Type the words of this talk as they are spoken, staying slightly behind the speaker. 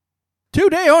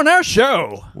Today on our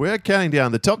show, We're counting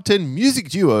down the top 10 music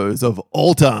duos of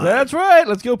all time. that's right.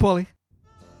 Let's go, Paulie.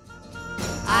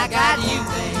 I got you,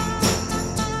 babe.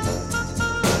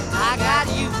 I got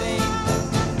you, babe.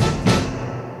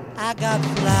 I got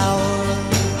flowers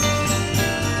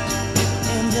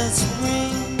in the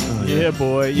spring. Yeah,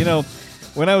 boy. You know,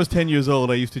 when I was 10 years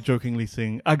old, I used to jokingly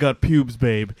sing, "I got pubes,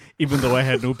 babe," even though I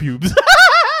had no pubes.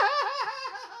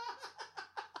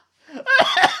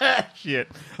 Shit.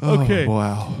 Okay. Oh,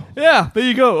 wow. Yeah, there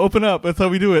you go. Open up. That's how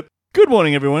we do it. Good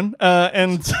morning, everyone.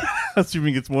 And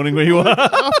assuming it's morning where you are.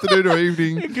 Afternoon or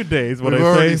evening. Good day is what We've I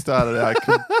already say. started out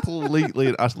completely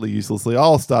and utterly uselessly.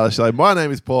 I'll start a show. My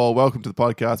name is Paul. Welcome to the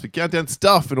podcast. We count down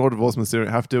stuff in order of awesome, so you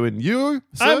don't have to. And you,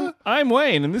 sir? I'm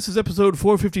Wayne, and this is episode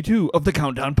 452 of the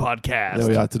Countdown Podcast. There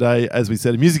we are today. As we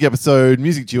said, a music episode,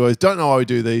 music duos. Don't know why we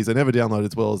do these. I never download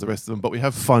as well as the rest of them, but we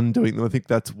have fun doing them. I think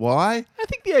that's why. I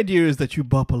think the idea is that you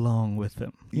bop along with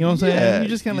them. You know what I'm saying? Yeah. You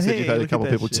just kind of, said hey, you've had a look couple at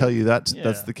of that people shit. tell you that Yeah.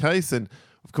 that's the case. And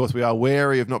of course, we are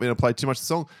wary of not being able to play too much of the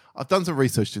song. I've done some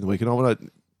research during the week, and I want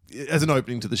to, as an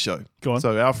opening to the show. Go on.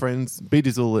 So our friends B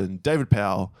Dizzle and David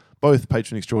Powell, both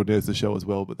patron extraordinaires of the show as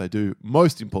well, but they do,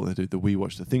 most importantly, they do the We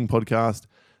Watch the Thing podcast.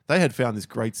 They had found this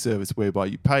great service whereby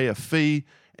you pay a fee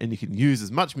and you can use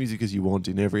as much music as you want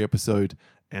in every episode,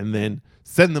 and then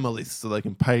send them a list so they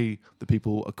can pay the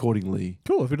people accordingly.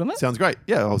 Cool. Have you done that? Sounds great.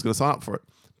 Yeah, I was going to sign up for it.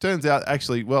 Turns out,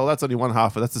 actually, well, that's only one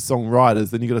half. That's the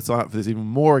songwriters. Then you got to sign up for this even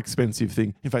more expensive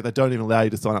thing. In fact, they don't even allow you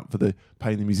to sign up for the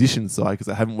paying the musician side because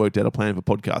they haven't worked out a plan for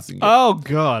podcasting yet. Oh,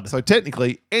 God. So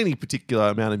technically, any particular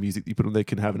amount of music that you put on there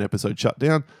can have an episode shut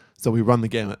down. So we run the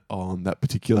gamut on that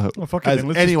particular, Well, fuck it as then.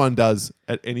 Let's anyone does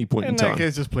at any point in in that time.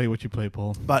 case, just play what you play,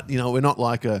 Paul. But, you know, we're not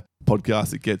like a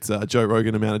podcast that gets Joe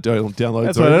Rogan amount of downloads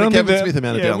That's or right. I even don't Kevin think Smith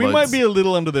amount of yeah, downloads. we might be a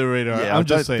little under the radar. yeah, I'm I just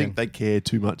don't saying. think they care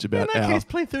too much In about that our case,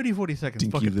 play 30, 40 seconds.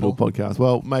 Fuck dinky it, little Paul. podcast.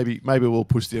 Well, maybe we'll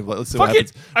push the envelope. Let's see Fuck what it!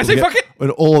 happens. I say fuck it!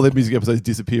 When all the music episodes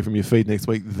disappear from your feed next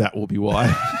week, that will be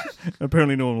why.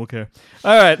 Apparently, no one will care.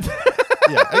 All right.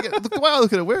 Yeah, again, look, the way I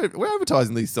look at it, we're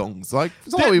advertising these songs. Like,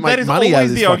 it's not That- like we that make is money out always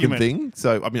of this the fucking argument. thing.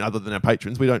 So, I mean, other than our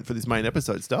patrons, we don't for this main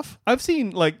episode stuff. I've seen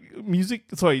like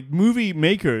movie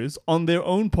makers on their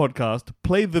own podcast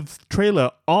play the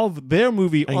trailer of their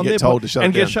movie And on get their told to shut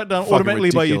and it get down. shut down Fucking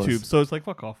automatically by ridiculous. YouTube. So it's like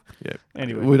fuck off. Yeah.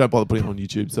 Anyway. We don't bother putting it on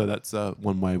YouTube, so that's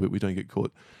one way we don't get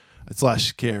caught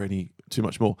 / care any too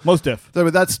much more. Most deaf. So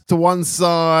but that's to one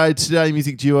side. Today,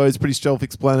 music duos, pretty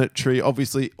self-explanatory.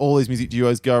 Obviously, all these music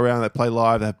duos go around, they play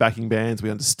live, they have backing bands. We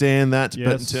understand that. But in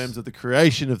Yes. terms of the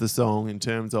creation of the song, in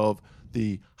terms of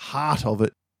the heart of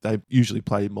it, they usually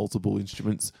play multiple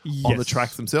instruments on the Yes.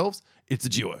 tracks themselves. It's a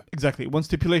duo. Exactly. One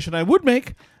stipulation I would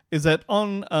make is that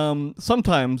on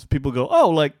sometimes people go, oh,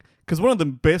 like, because one of the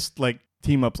best like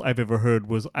team ups I've ever heard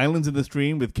was Islands in the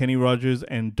Stream with Kenny Rogers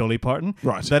and Dolly Parton.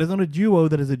 Right. That is not a duo,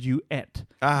 that is a duet.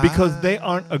 Ah. Because they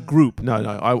aren't a group. No,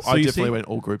 I you definitely see- went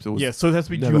all groups. It was Yes, so it has to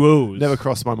be never, duos. Never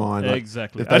crossed my mind. Like,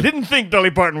 Exactly. if they- I didn't think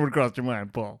Dolly Parton would cross your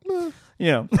mind, Paul.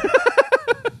 Yeah.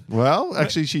 Well,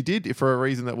 actually, she did for a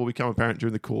reason that will become apparent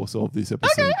during the course of this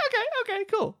episode. okay,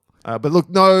 cool. But look,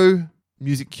 no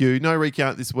music cue, no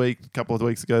recount this week. A couple of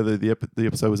weeks ago, the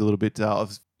episode was a little bit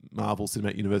of Marvel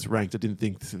Cinematic Universe ranked. I didn't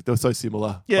think they were so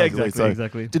similar. Yeah, basically.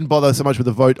 exactly. Didn't bother so much with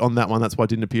the vote on that one. That's why it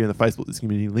didn't appear in the Facebook. There's going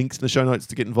to be links in the show notes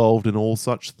to get involved and all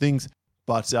such things.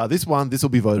 But this will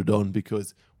be voted on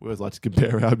because we always like to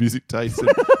compare our music tastes. And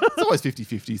it's always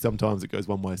 50-50. Sometimes it goes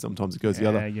one way, sometimes it goes the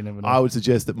other. You never know. I would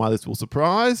suggest that my list will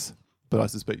surprise, but I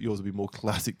suspect yours will be more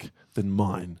classic than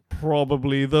mine.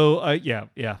 Probably, though. Yeah.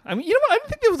 I mean, you know what? I don't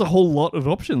think there was a whole lot of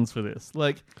options for this.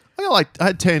 Like, I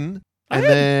had 10, and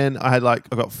then I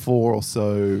got 4 or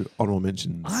so honorable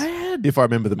mentions. I had... If I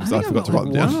remember them, I because I think forgot to got, write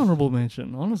them like, down. one honorable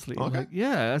mention, honestly. Okay. Like,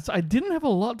 yeah, I didn't have a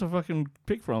lot to fucking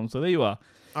pick from, so there you are.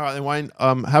 All right, then, Wayne,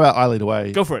 how about I lead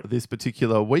away? Go for it. This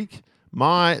particular week.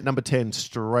 My number 10,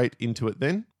 straight into it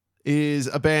then, is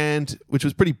a band which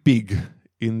was pretty big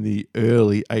in the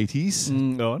early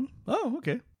 80s. Go on. Oh,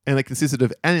 okay. And it consisted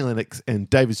of Annie Lennox and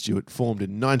David Stewart, formed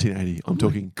in 1980. I'm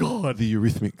talking God. the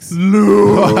Eurythmics.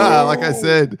 No. Like I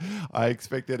said, I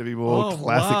expect there to be more Oh,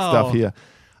 classic wow. stuff here.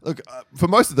 Look, for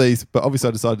most of these, but obviously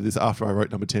I decided this after I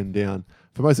wrote number 10 down.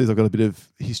 For most of these, I've got a bit of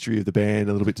history of the band,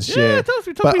 a little bit to share. tell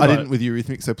me But I about didn't it. with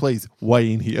Eurythmics, so please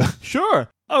weigh in here. Sure.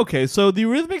 Okay, so the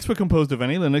Eurythmics were composed of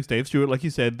Annie Lennox, Dave Stewart, like you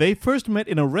said. They first met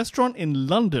in a restaurant in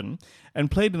London and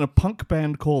played in a punk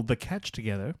band called The Catch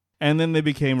together. And then they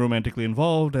became romantically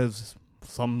involved, as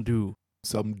some do.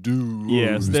 Some do.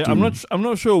 Yes, I'm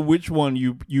not sure which one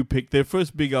you picked. Their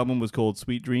first big album was called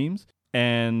Sweet Dreams,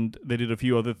 and they did a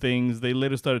few other things. They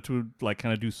later started to like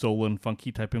kind of do soul and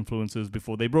funky type influences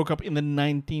before they broke up in the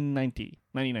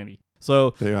 1990.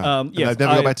 So, There you are. And yes, they've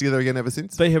never got back together again ever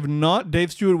since? They have not.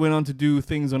 Dave Stewart went on to do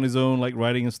things on his own, like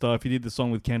writing and stuff. He did the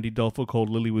song with Candy Dulfer called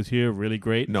Lily Was Here, really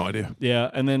great. No idea. Yeah,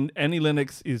 and then Annie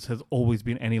Lennox has always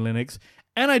been Annie Lennox.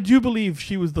 And I do believe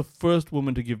she was the first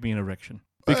woman to give me an erection.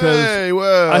 Because hey,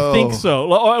 well. I think so.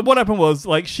 What happened was,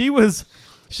 like, she was...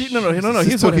 No. This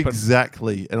Here's what took happened.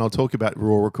 exactly, and I'll talk about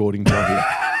raw recording time here.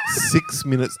 6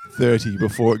 minutes 30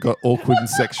 before it got awkward and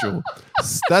sexual.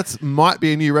 That might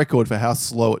be a new record for how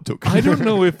slow it took. I don't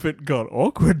know if it got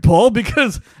awkward, Paul,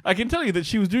 because I can tell you that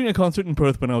she was doing a concert in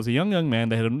Perth when I was a young man.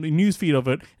 They had a news feed of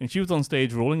it, and she was on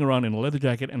stage rolling around in a leather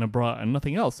jacket and a bra and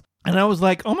nothing else. And I was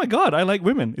like, oh my God, I like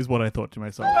women, is what I thought to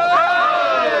myself.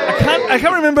 I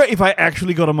can't remember if I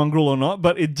actually got a mongrel or not,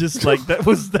 but it just like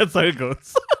that's how it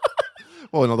goes.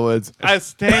 Well, in other words, I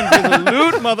stand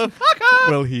resolute, motherfucker.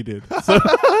 Well, he did. So,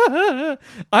 I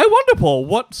wonder, Paul,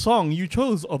 what song you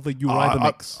chose of the Uriah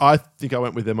mix? I think I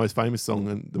went with their most famous song,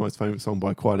 and the most famous song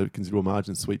by quite a considerable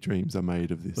margin, Sweet Dreams Are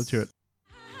Made of This. Let's hear it.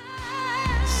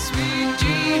 Sweet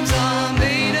dreams are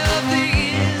made of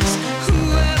these.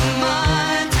 Who am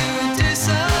I to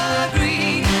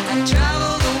disagree? I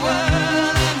travel the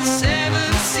world and the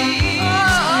seven seas.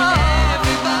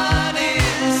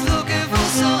 Everybody's looking for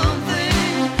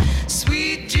something.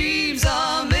 Sweet dreams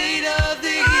are made of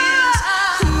these.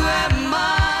 Who am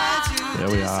I to There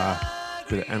we are.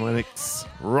 Bit of analytics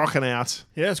rocking out.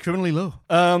 Yeah, it's criminally low.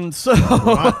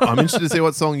 Right, I'm interested to see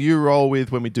what song you roll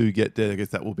with when we do get there. I guess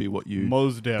that will be what you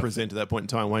Most def. present at that point in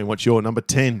time. Wayne, what's your number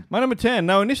 10? My number 10.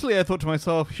 Now, initially, I thought to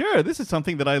myself, sure, this is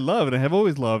something that I love and I have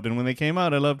always loved. And when they came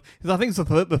out, I loved. I think it's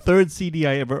the third CD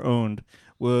I ever owned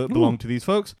belonged to these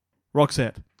folks.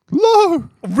 Roxette. Low.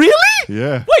 Really?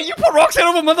 Yeah. Wait, you put Roxette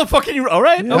over motherfucking... All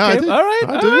right, Yeah, I okay, did. all right,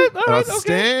 I all do. right, all I'll right, okay.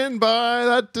 stand by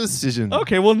that decision.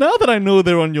 Okay, well, now that I know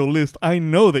they're on your list, I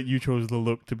know that you chose The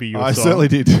Look to be your I song. certainly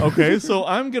did. Okay, so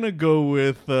I'm going to go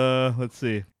with, let's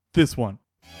see, this one.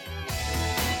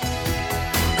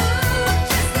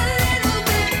 just a little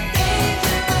bit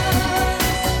dangerous?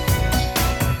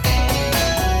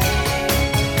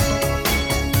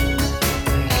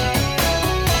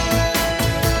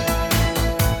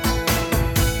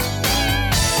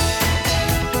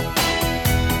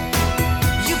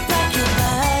 You pack your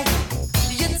bag,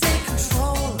 you take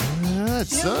control.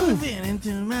 So,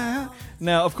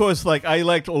 Now, of course, like, I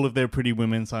liked all of their Pretty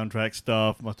Women soundtrack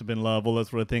stuff, Must Have Been Love, all that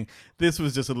sort of thing. This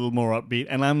was just a little more upbeat,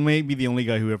 and I may be the only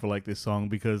guy who ever liked this song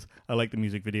because I like the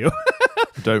music video.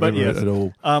 don't But remember yes. it at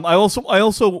all. I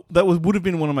also that would have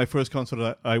been one of my first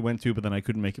concerts I went to, but then I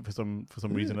couldn't make it for some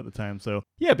reason at the time. So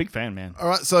yeah, big fan, man. All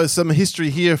right, so some history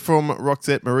here from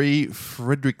Roxette Marie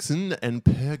Fredriksson and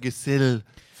Per Gesell,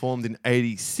 formed in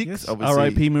 86. Yes. Obviously,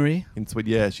 R.I.P. Marie. in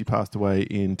Sweden. Yeah, she passed away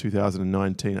in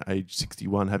 2019 at age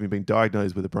 61, having been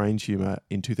diagnosed with a brain tumour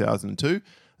in 2002. And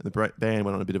the band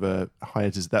went on a bit of a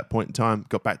hiatus at that point in time,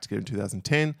 got back together in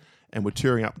 2010, and were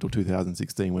touring up until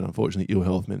 2016 when unfortunately ill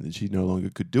health meant that she no longer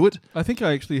could do it. I think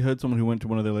I actually heard someone who went to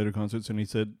one of their later concerts, and he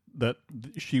said that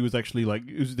she was actually like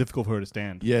it was difficult for her to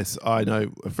stand. Yes, I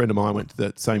know. A friend of mine went to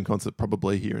that same concert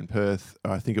probably here in Perth.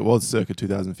 I think it was circa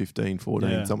 2015, 14,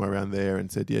 Yeah. somewhere around there,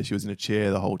 and said, yeah, she was in a chair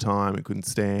the whole time and couldn't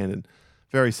stand. And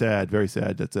very sad, very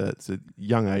sad. It's a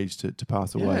young age to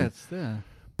pass away. Yeah, it's there.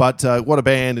 But what a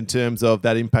band in terms of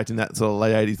that impact in that sort of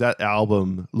late 80s. That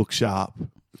album, Look Sharp,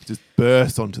 just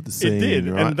burst onto the scene. It did,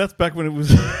 right? and that's back when it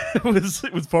was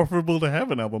it was profitable to have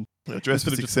an album. Dress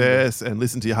for Instead of just- Success and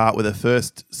Listen to Your Heart were their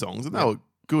first songs, and they were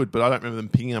good, but I don't remember them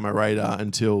pinging on my radar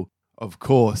until, of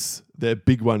course, their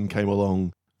big one came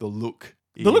along, The Look.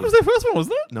 The Look was their first one,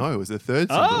 wasn't it? No, it was their third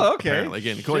Oh, single. okay. Apparently.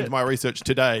 Again, according Shit. to my research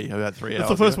today, about 3 hours That's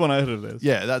the first ago. one I heard of this.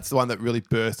 Yeah, that's the one that really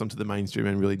burst onto the mainstream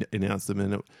and really announced them.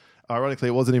 And ironically,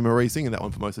 it wasn't even Marie singing that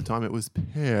one for most of the time. It was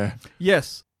Per.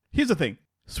 Yes. Here's the thing.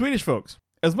 Swedish folks,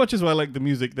 as much as I like the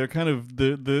music, they're kind of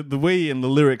the way and the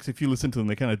lyrics, if you listen to them,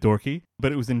 they're kind of dorky,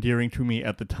 but it was endearing to me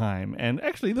at the time. And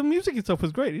actually, the music itself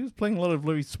was great. He was playing a lot of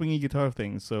very swingy guitar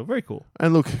things, so very cool.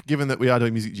 And look, given that we are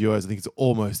doing music duos, I think it's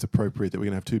almost appropriate that we're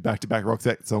going to have 2 back-to-back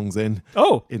Roxette songs then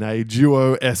Oh, in a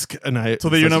duo-esque. So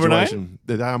they're your number 9? situation.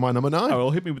 They are my number 9. oh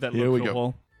well, hit me with that Here look, we go.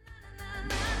 Paul.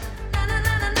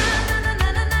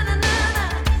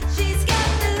 She's got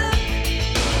the look.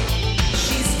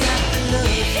 She's got the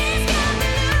look. She's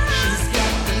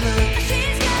got the look.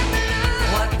 She's got the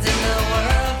look. What in the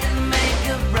world can make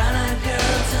a brown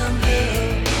girl turn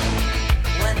blue?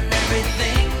 When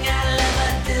everything I'll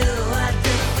ever do, I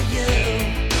do for you.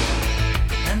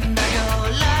 And I go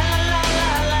la la la la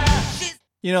la.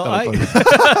 You know, That was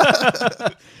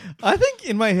I think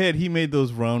in my head he made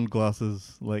those round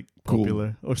glasses like Cool.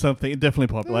 popular or something. Definitely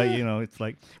popular. Like, you know, it's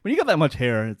like when you got that much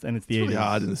hair and it's the It's really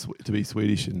 80s. hard to be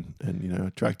Swedish and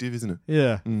attractive, isn't it?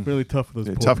 Yeah, really tough for those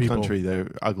Yeah, poor tough people. country. They're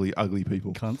ugly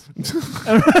people. Cunts.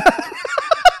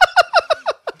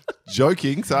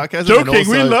 Joking, sarcasm. Joking, and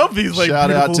also we love these like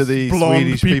shout out to beautiful the blonde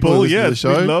Swedish people who listen to the Yes,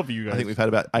 show. we love you guys. I think we've had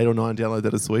about 8 or 9 downloads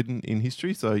out of Sweden in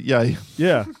history. So yay!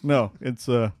 Yeah, no, it's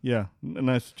a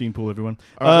nice gene pool, everyone.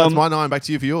 All right, that's my 9. Back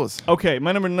to you for yours. Okay,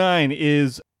 my number 9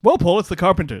 is Paul, it's the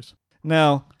Carpenters.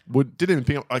 Now, Didn't even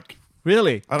pick up like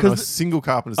really, I don't know a 'cause single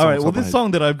Carpenter song. all right, off well, the top this of my head.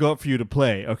 song that I've got for you to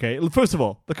play, okay, first of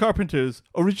all, the Carpenters,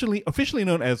 officially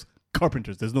known as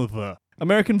Carpenters, there's no the.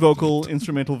 American vocal,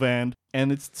 instrumental band,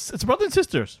 and it's brother and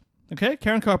sisters, okay?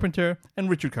 Karen Carpenter and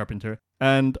Richard Carpenter.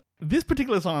 And this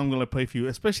particular song I'm going to play for you,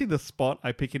 especially the spot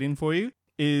I pick it in for you,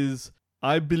 is,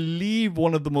 I believe,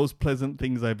 one of the most pleasant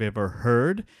things I've ever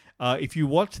heard. If you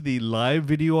watch the live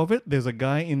video of it, there's a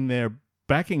guy in their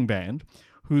backing band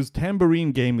whose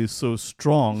tambourine game is so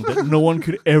strong that no one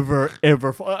could ever.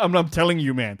 I'm telling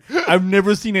you, man. I've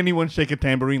never seen anyone shake a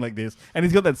tambourine like this. And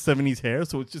he's got that 70s hair,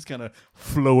 so it's just kind of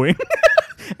flowing.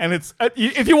 And it's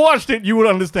if you watched it, you would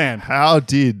understand. How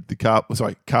did the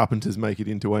Carpenters make it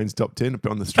into Wayne's top 10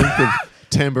 on the strength of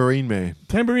Tambourine Man?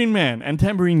 Tambourine Man and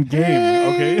tambourine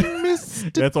game, okay?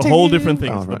 That's a whole different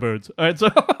thing. Oh, It's the right. birds. All right, so...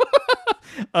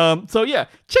 so yeah,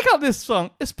 check out this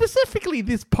song, specifically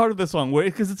this part of the song,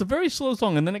 because it's a very slow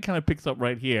song, and then it kind of picks up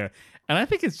right here, and I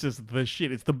think it's just the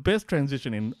shit. It's the best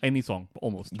transition in any song,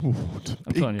 almost. I'm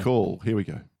telling Big you. call. Here we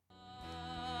go.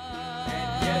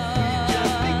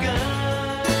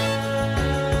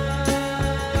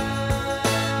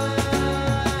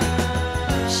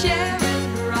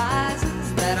 Sharing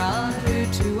horizons that are new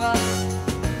to us,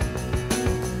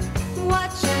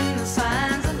 watching the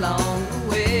signs along the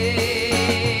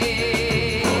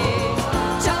way,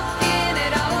 talking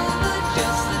it over,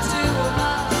 just the two of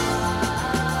us,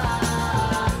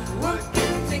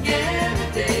 working together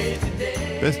day to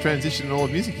day. Best transition in all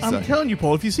of music, you I'm say? telling you,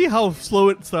 Paul, if you see how slow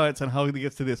it starts and how it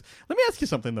gets to this, let me ask you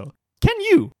something, though. Can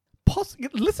you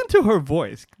listen to her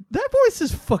voice? That voice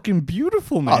is fucking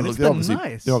beautiful, man. look, It's they're been obviously,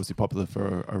 nice. they're obviously popular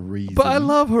for a reason. But I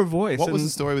love her voice. What was and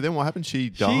the story with them? What happened? She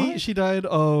died? She died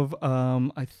of,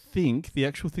 I think the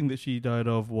actual thing that she died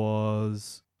of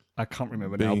was, I can't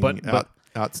remember now, Being but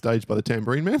outstaged by the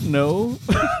Tambourine Man? no,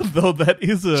 though that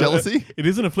is a Jealousy? It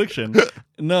is an affliction.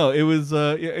 No, it was.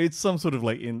 It's some sort of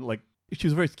she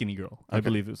was a very skinny girl. I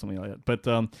believe it was something like that. But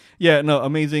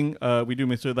amazing. We do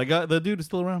miss her. The dude is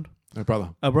still around. No, brother.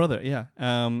 A brother, yeah.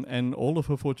 And all of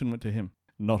her fortune went to him,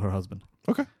 not her husband.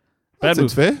 Okay. Bad That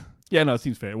seems move. fair. Yeah, no, it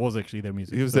seems fair. It was actually their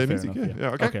music. It was so their fair music,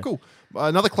 enough, yeah. Okay, cool.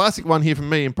 Another classic one here from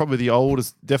me, and probably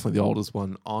definitely the oldest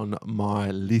one on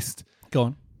my list. Go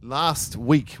on. Last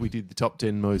week, we did the top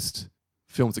 10 most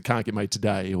films that can't get made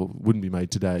today or wouldn't be made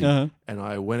today. Uh-huh. And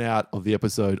I went out of the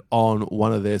episode on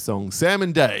one of their songs, Sam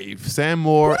and Dave. Sam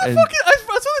Moore and I saw this.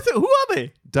 Who are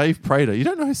they? Dave Prater. You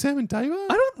don't know who Sam and Dave are?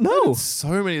 I don't They know. did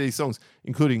so many of these songs,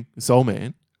 including Soul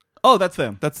Man. Oh, that's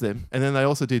them. That's them. And then they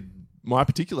also did my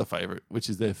particular favorite, which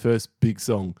is their first big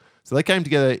song. So they came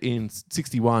together in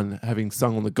 61, having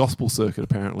sung on the gospel circuit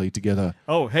apparently together,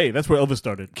 Oh, hey, that's where Elvis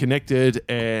started. connected,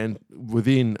 and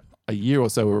within a year or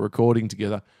so were recording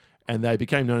together. And they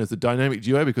became known as the dynamic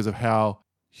duo because of how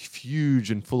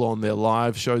huge and full on their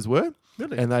live shows were.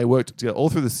 Really? And they worked together all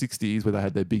through the 60s where they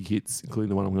had their big hits, including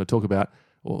the one I'm going to talk about,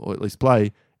 or at least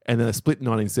play. And then they split in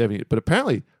 1970. But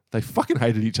apparently they fucking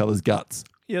hated each other's guts.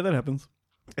 Yeah, that happens.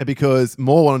 And because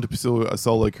Moore wanted to pursue a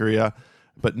solo career,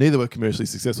 but neither were commercially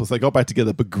successful. So they got back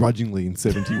together begrudgingly in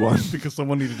 71. Because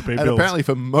someone needed to pay And bills. apparently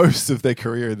for most of their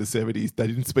career in the 70s, they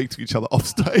didn't speak to each other off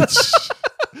stage.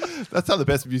 That's how the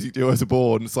best music duos are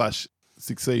born /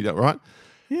 succeed, right?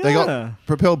 yeah. They got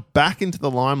propelled back into the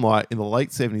limelight in the late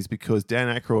 70s because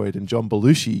Dan Aykroyd and John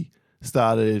Belushi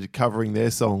started covering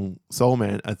their song Soul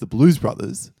Man as the Blues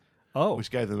Brothers,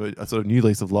 which gave them a sort of new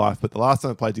lease of life. But the last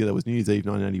time they played together was New Year's Eve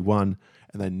 1981,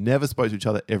 and they never spoke to each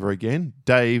other ever again.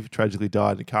 Dave tragically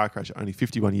died in a car crash at only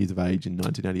 51 years of age in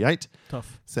 1988.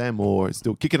 Tough. Sam Moore is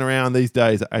still kicking around these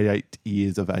days at 88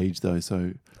 years of age, though.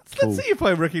 So Let's see if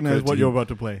I recognize Credit what to you're you. about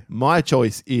to play. my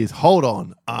choice is Hold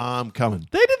On, I'm Coming.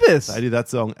 They did this. They did that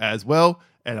song as well,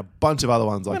 and a bunch of other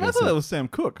ones like Man, I I thought said. that was Sam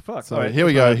Cooke. Fuck. So All right, here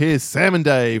we go. go. Here's Sam and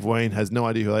Dave. Wayne has no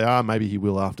idea who they are. Maybe he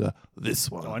will after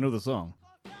this one. Oh, I know the song.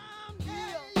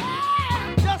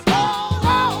 Just hold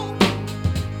on.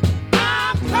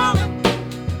 I'm coming.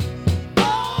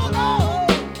 Hold on.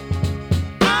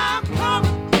 I'm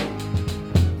coming.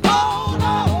 Hold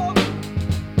on.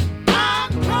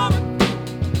 I'm coming.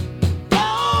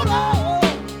 Hold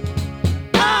on.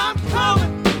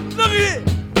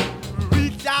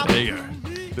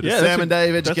 bit of that's Sam and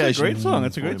Dave That's education. a great song.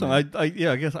 That's a great for song. you,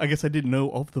 mate. I guess I didn't know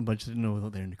of them. I just didn't know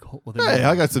what they're Nicole. Hey,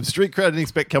 I got some street cred I didn't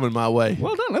expect coming my way.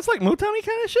 Well done. That's like Motowny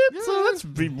kind of shit. So that's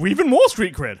even more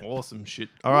street cred. Awesome shit.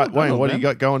 All right, Well done, Wayne, what do man. you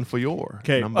got going for your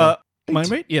Okay, number? my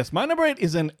number 8? Yes, my number 8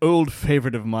 is an old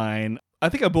favorite of mine. I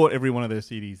think I bought every one of their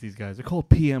CDs, these guys. They're called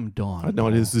PM Dawn. I had no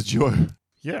idea this is Joe.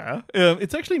 Yeah.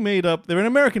 It's actually made up, they're an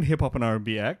American hip-hop and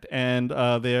R&B act, and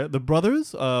they're the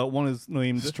brothers. One is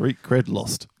named... Street cred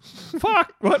lost.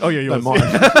 Fuck! What? Oh, yeah, yours. Don't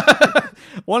mind.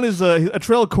 One is a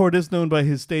Trell Cordis, known by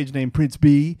his stage name Prince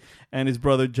B, and his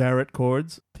brother Jarrett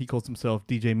Chords. He calls himself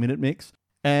DJ Minute Mix.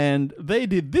 And they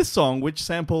did this song, which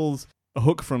samples a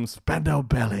hook from Spandau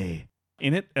Ballet.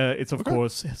 In it, it's of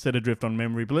course set adrift on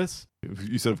Memory Bliss.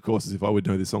 You said, of course, as if I would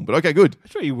know this song, but okay, good. I'm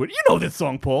sure you would. You know this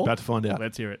song, Paul. About to find out.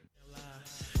 Let's hear it.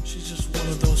 She's just one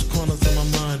of those corners in my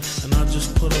mind, and I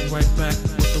just put her right back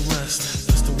with the rest.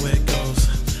 That's the way it goes,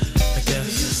 I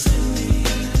guess.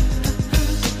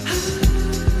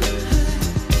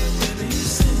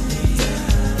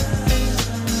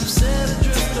 Set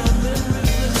adrift on memory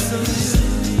bliss.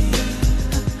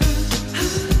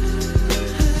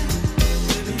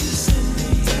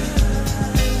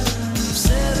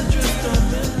 Set adrift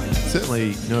on memory.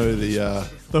 Certainly know the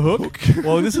The hook?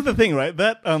 Well, this is the thing, right?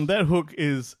 That hook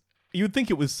is... You'd think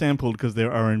it was sampled because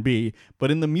they're R&B,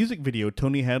 but in the music video,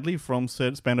 Tony Hadley from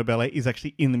Spandau Ballet is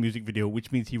actually in the music video,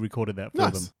 which means he recorded that for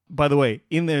Nice. them. By the way,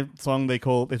 in their song, they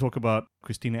talk about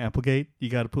Christina Applegate. You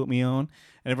got to put me on,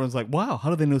 and everyone's like, "Wow, how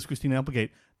do they know it's Christina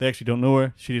Applegate?" They actually don't know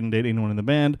her. She didn't date anyone in the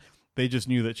band. They just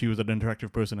knew that she was an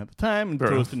interactive person at the time and Fair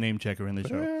chose enough. to name check her in the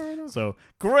show. Fair enough. So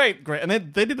great. And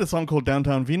they did a song called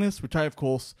Downtown Venus, which I of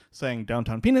course sang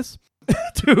Downtown Penis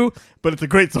too, but it's a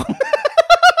great song.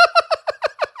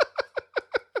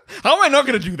 How am I not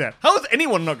going to do that? How is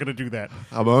anyone not going to do that?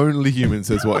 I'm only human,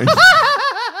 says Wayne.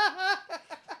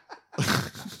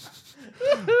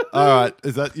 All right,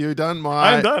 is that you done?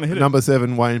 I'm done, hit it. Number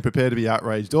 7, Wayne, prepare to be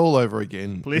outraged all over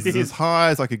again. Please. This is as high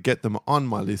as I could get them on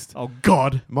my list. Oh,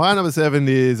 God. My number 7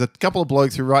 is a couple of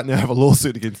blokes who right now have a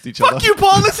lawsuit against each other. Fuck you,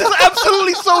 Paul. This is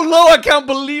absolutely so low. I can't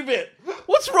believe it.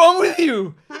 What's wrong with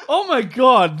you? Oh, my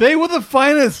God. They were the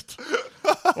finest.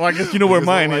 Well, I guess you know where Because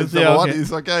mine Wayne's is. number Yeah, one okay.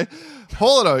 is, okay.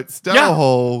 Hall & Oates, Daryl Yeah.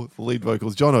 Hall, the lead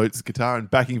vocals, John Oates, guitar and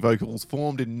backing vocals,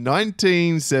 formed in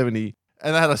 1970.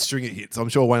 And they had a string of hits. I'm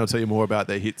sure Wayne will tell you more about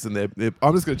their hits. And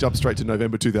I'm just going to jump straight to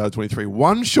November 2023.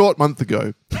 One short month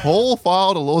ago, Hall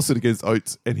filed a lawsuit against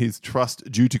Oates and his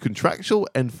trust due to contractual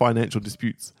and financial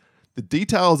disputes, the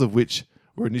details of which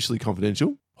were initially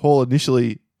confidential. Hall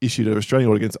initially issued a restraining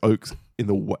order against Oates in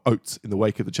the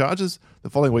wake of the charges. The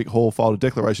following week, Hall filed a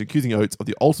declaration accusing Oates of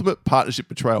the ultimate partnership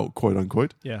betrayal, quote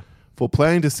unquote, Yeah. for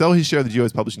planning to sell his share of the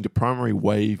duo's publishing to Primary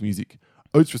Wave Music.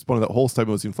 Oates responded that Hall's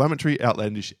statement was inflammatory,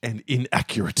 outlandish, and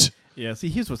inaccurate. Yeah, see,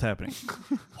 here's what's happening.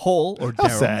 Hall, or How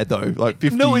Daryl. sad, though. Like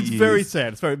 50 No, it's years. very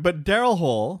sad. It's very. But Daryl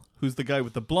Hall, who's the guy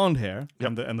with the blonde hair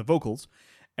and the vocals,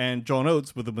 and John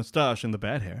Oates with the mustache and the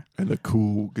bad hair. And a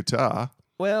cool guitar.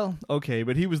 Well, okay,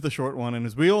 but he was the short one, and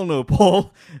as we all know,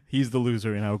 Paul, he's the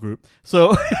loser in our group.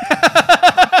 So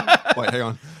Wait, hang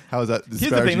on. How is that here's the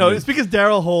disparaging thing. No, me? it's because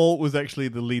Daryl Hall was actually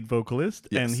the lead vocalist,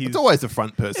 Yes, and he's it's always the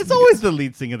front person. it's who always gets- the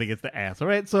lead singer that gets the ass. All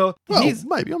right, so Well, he's.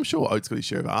 maybe. I'm sure Oates got his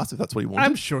share of ass if that's what he wanted.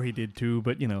 I'm sure he did too,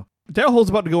 but you know, Daryl Hall's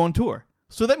about to go on tour.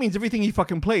 So that means everything he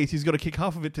fucking plays, he's got to kick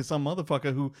half of it to some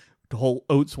motherfucker who the whole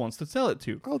Oates wants to sell it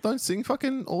to. Oh, don't sing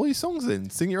fucking all your songs then.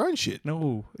 Sing your own shit.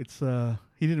 No, it's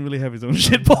he didn't really have his own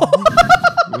shit, Paul.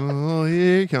 Oh,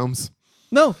 here he comes.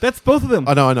 No, that's both of them.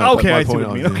 I know, but Okay, my I see point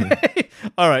what you mean. is, Okay.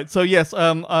 All right. So yes,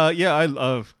 yeah, I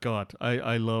love God.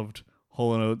 I loved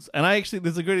Hall & Oates, and I actually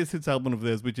there's a greatest hits album of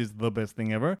theirs, which is the best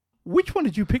thing ever. Which one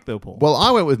did you pick though, Paul? Well,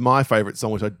 I went with my favourite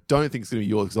song, which I don't think is going to be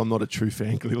yours because I'm not a true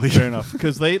fan, clearly. Fair enough,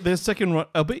 because their second run.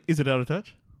 Is it Out of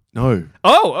Touch? No.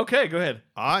 Oh, okay. Go ahead.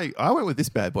 I went with this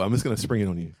bad boy. I'm just going to spring it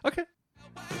on you. Okay.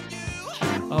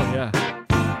 Oh yeah.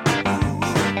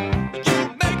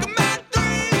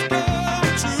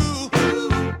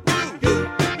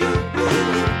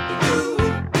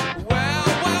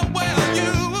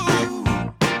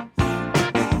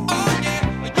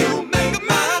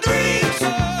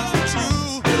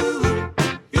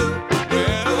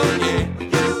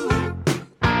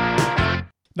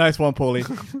 Nice one, Paulie.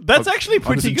 That's actually I'm just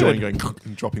pretty enjoying good. going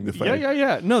and dropping the fade.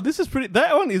 Yeah. No, this is pretty.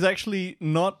 That one is actually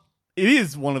not. It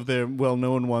is one of their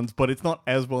well-known ones, but it's not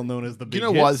as well-known as the Do big you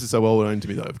know why hits. this is so well known to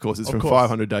me, though? Of course, it's Of from course.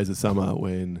 500 Days of Summer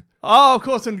when Oh, of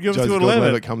course, and Give Us Joseph to 11.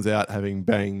 Gordon-Levitt comes out having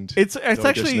banged It's Zooey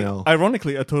actually, Deschanel.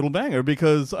 ironically, a total banger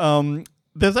because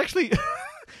there's actually...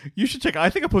 You should check. I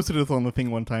think I posted this on the thing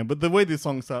one time, but the way this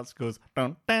song starts goes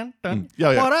dun dun dun.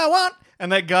 Yeah, yeah. What I want,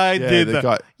 and that guy did the the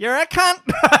guy- "You're a cunt."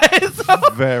 It's so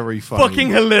Very funny. fucking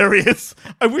hilarious.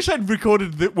 I wish I'd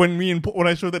recorded it when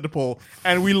I showed that to Paul,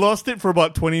 and we lost it for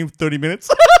about 20-30 minutes,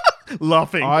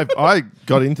 laughing. I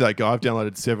got into that guy. I've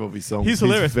downloaded several of his songs. He's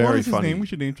hilarious. Very What is his funny. name? We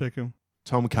should name check him.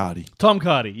 Tom Cardy. Tom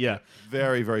Cardy. Yeah,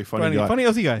 Very, very funny guy. funny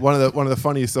Aussie guy. One of the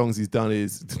funniest songs he's done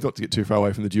is, not to get too far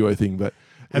away from the duo thing, but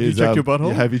Have you checked your butthole?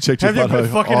 Yeah, have you checked your Have you-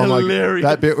 butthole? fucking Oh my- hilarious.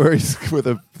 That bit where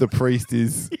the priest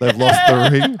is they've lost the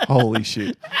ring. Holy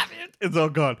shit! It's all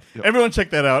gone. Everyone check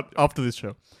that out after this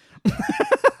show.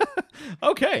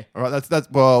 Okay. All right, that's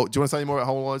well. Do you want to say any more about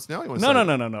Whole Loads now? You want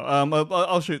to No.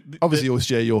 I'll shoot. Obviously, you'll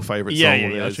share your favorite Yeah, song. yeah, or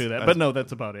I'll theirs show that. as- But no,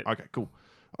 that's about it. Okay, cool.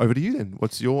 Over to you then.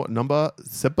 What's your number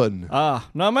 7? Now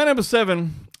my number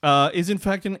 7 is in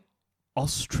fact an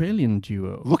Australian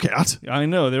duo. Look out! I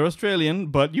know they're Australian,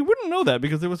 but you wouldn't know that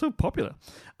because they were so popular.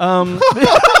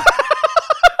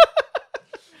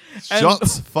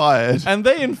 Shots fired. And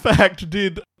they, in fact,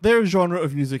 did. Their genre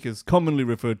of music is commonly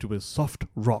referred to as soft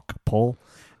rock, Paul.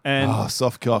 And Oh,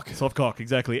 soft cock. soft cock,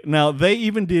 exactly. Now they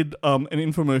even did an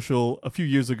infomercial a few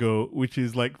years ago, which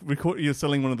is like you're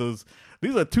selling one of those.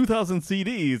 These are 2,000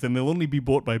 CDs, and they'll only be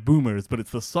bought by boomers. But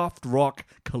it's the soft rock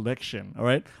collection. All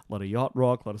right, a lot of yacht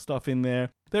rock, a lot of stuff in there.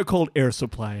 They're called Air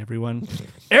Supply, everyone.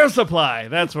 Air Supply,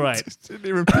 that's right. Didn't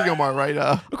even ping on my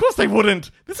radar. Of course they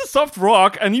wouldn't. This is soft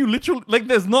rock, and you literally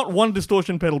there's not one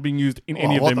distortion pedal being used in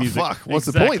any of what their the music. fuck? What's the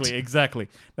exactly, point? Exactly.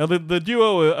 Now the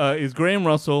duo is Graham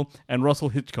Russell and Russell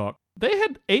Hitchcock. They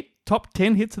had 8 top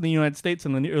 10 hits in the United States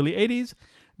in the early 80s.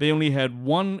 They only had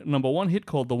one number 1 hit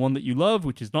called "The One That You Love,"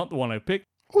 which is not the one I picked.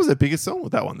 What was their biggest song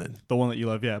with that one then? The One That You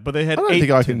Love, yeah. But they had I don't 8.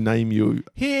 think I can name you.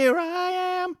 Here I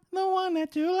am, the one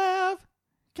that you love.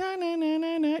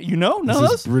 Ka-na-na-na-na. You know none of This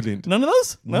those? is brilliant. None of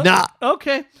those? No? Nah.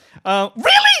 Okay.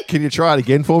 Really? Can you try it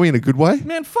again for me in a good way?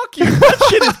 Man, fuck you. That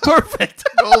shit is perfect.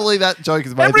 Normally that joke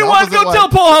is made Everyone the opposite go way. tell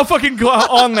Paul how fucking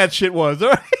on that shit was, all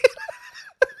right?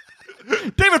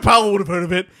 David Powell would have heard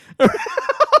of it.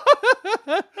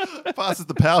 Passes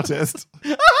the power test.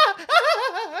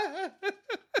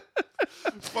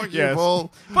 Fuck Yes. you,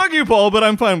 Paul. Fuck you, Paul, but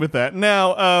I'm fine with that.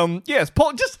 Now, yes,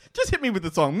 Paul, just hit me with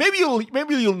the song. Maybe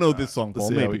you'll know this song, Paul.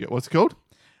 Let's see how we Maybe. go. What's it called?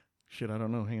 Shit, I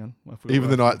don't know. Hang on. I forgot Even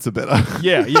the what I- nights are better.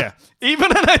 Yeah. Even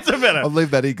the nights are better. I'll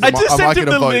leave that in I because just I might sent him get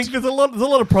a the vote. link. There's a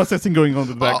lot of processing going on in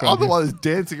the background. I'm the one that's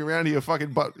dancing around here,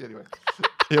 fucking butt. Anyway,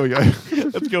 here we go.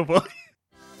 Let's go, Paul.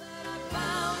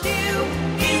 Found you,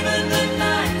 even the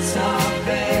nights are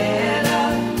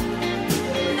better.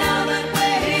 Now that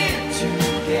we're here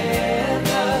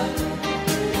together,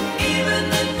 even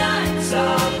the nights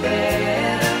are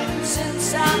better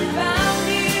since I found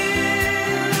you.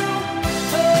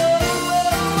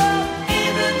 Oh,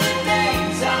 even the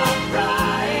days are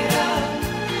brighter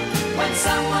when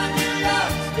someone you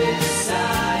love's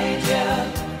beside you.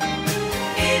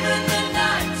 Even the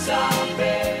nights are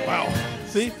better. Wow.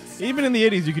 See, even in the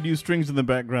 80s, you could use strings in the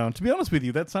background. To be honest with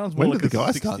you, that sounds more When like did the a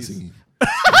guy 60s. start singing?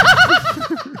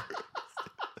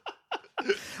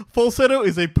 Falsetto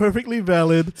is a perfectly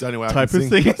valid It's the only way I type can of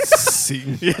thing.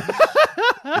 sing.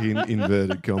 In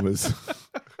inverted commas.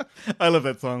 I love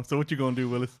that song. So what you gonna do,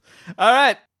 Willis? All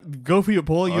right, go for your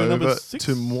Paul. You're number Over 6.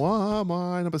 to moi,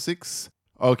 my number 6.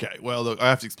 Okay, well, look, I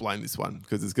have to explain this one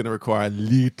because it's going to require a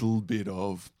little bit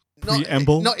of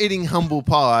Preamble? Not eating humble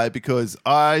pie because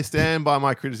I stand by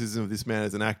my criticism of this man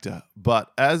as an actor,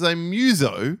 but as a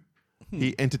muso,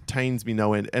 he entertains me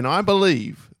no end. And I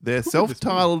believe their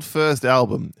self-titled first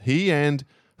album, he and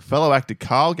fellow actor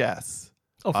Carl Gass,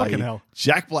 Oh fucking i.e. hell!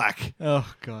 Jack Black,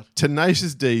 Oh god.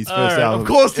 Tenacious D's All first right, of album.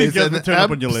 course these is guys an would turn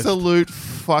up on your list. absolute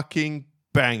fucking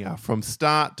banger from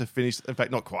start to finish. In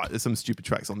fact, not quite. There's some stupid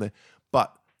tracks on there,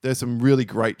 but there's some really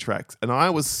great tracks. And I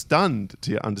was stunned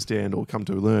to understand or come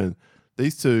to learn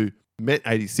these two met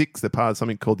 86. They're part of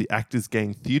something called the Actors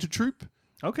Gang Theatre Troupe.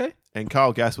 Okay. And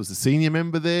Carl Gass was a senior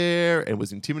member there and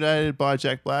was intimidated by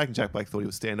Jack Black. And Jack Black thought he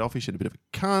was standoffish and a bit of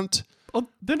a cunt. Oh,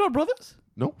 they're not brothers?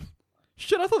 Nope.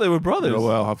 Shit, I thought they were brothers. Oh,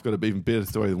 well, I've got an even better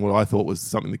story than what I thought was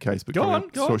something the case. But Go coming on,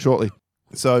 up go on. shortly.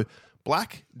 So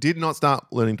Black did not start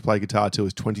learning to play guitar till he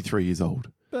was 23 years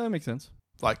old. That makes sense.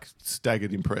 Like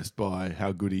staggered impressed by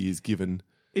how good he is given.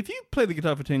 If you play the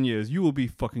guitar for 10 years, you will be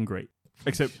fucking great.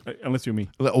 Except, unless you're me.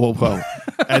 Well,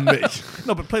 and me.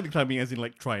 No, but play the guitar being as in,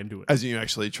 like, try and do it. As you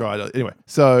actually tried it. Anyway,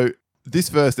 so this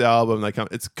first album,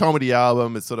 it's a comedy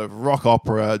album. It's sort of rock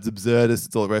opera. It's absurdist.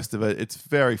 It's all the rest of it. It's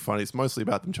very funny. It's mostly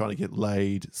about them trying to get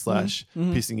laid /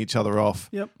 pissing each other off.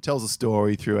 Yep. Tells a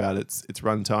story throughout its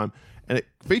runtime. And it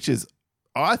features,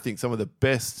 I think, some of the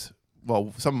best,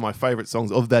 well, some of my favorite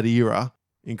songs of that era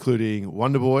including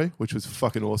Wonder Boy, which was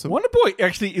fucking awesome. Wonder Boy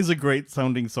actually is a great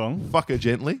sounding song. Fuck Her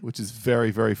Gently, which is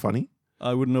very, very funny.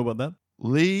 I wouldn't know about that.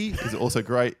 Lee is also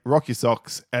great. Rock Your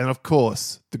Socks. And of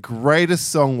course, the greatest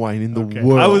song, Wayne, in the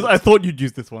world. I thought you'd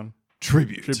use this one.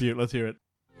 Tribute. Let's hear it.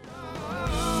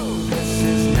 This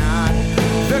is not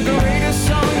the greatest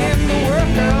song in the world,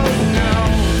 no.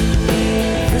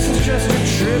 This is just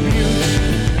a tribute.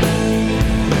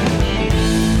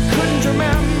 Couldn't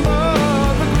remember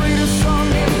the greatest song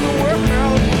in the world, no.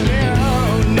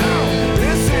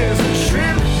 This is a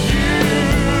tribute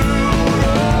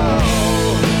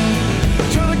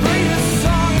to the greatest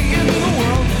song in the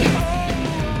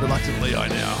world. Reluctantly, I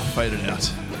now faded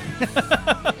out.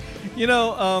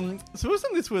 So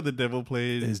wasn't this where the devil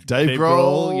played? There's Dave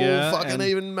Grohl. Yeah, Fucking and-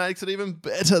 even makes it even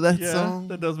better, that Yeah, song.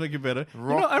 that does make it better.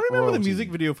 Rock I remember royalty. the music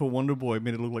video for Wonder Boy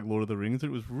made it look like Lord of the Rings. It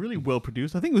was really well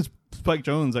produced. I think it was Spike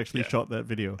Jonze actually shot that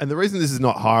video. And the reason this is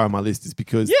not higher on my list is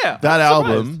because Yeah, that I'm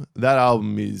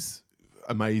album is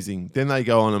amazing. Then they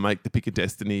go on and make The Pick of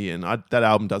Destiny, and that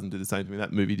album doesn't do the same to me.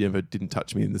 That movie never didn't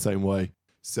touch me in the same way.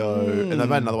 So, and they've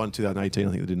made another one in 2018.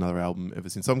 I think they did another album ever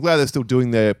since. So I'm glad they're still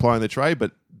applying their trade,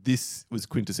 but this was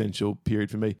quintessential period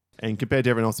for me. And compared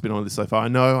to everyone else that's been on this so far, I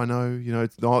know,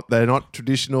 they're not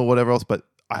traditional, whatever else, but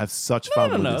I have such fun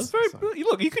with No, this. it's very. So-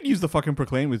 Look, you could use the fucking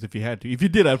Proclaimers if you had to. If you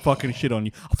did, I'd fucking shit on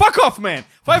you. Fuck off, man.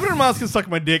 500 Miles Can Suck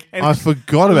My Dick. And I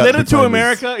forgot about Letter to Proclaimers.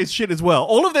 America is shit as well.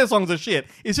 All of their songs are shit.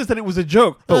 It's just that it was a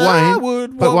joke. But I Wayne-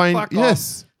 would but walk, Wayne, fuck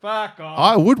yes. off. Fuck off.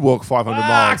 I would walk 500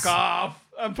 miles. Fuck off.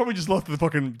 I'm probably just lost the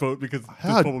fucking vote because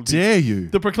How this probably- dare you?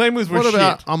 the Proclaimers were What shit.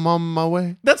 about I'm on my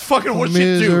way? That's fucking From horseshit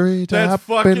too. misery to That's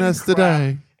fucking happiness crap.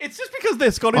 today. It's just because their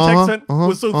Scottish accent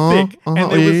was so thick, and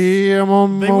yeah, I'm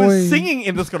on they my were way. singing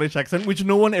in the Scottish accent, which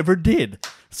no one ever did.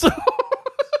 So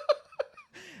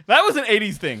that was an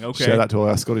 80s thing, okay? Shout out to all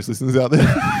our Scottish listeners out there.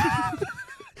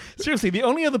 Seriously, the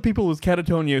only other people was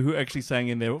Catatonia who actually sang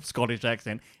in their Scottish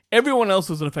accent. Everyone else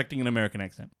was affecting an American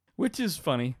accent, which is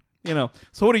funny.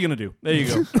 So what are you going to do? There you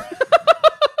go.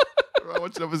 Right,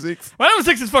 what's number 6? My number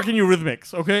 6 is fucking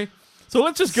Eurythmics, okay? So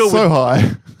let's just go So with...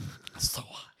 high. So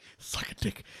suck a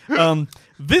dick.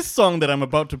 This song that I'm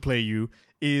about to play you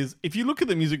is, if you look at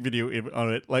the music video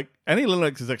on it, like, Annie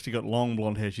Lennox has actually got long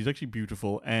blonde hair. She's actually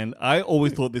beautiful, and I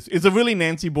always thought this is a really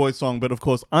Nancy Boy song, but of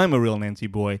course I'm a real Nancy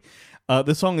Boy.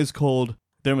 The song is called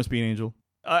There Must Be an Angel.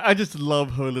 I just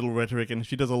love her little rhetoric, and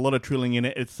she does a lot of trilling in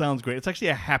it. It sounds great. It's actually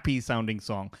a happy sounding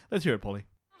song. Let's hear it, Polly.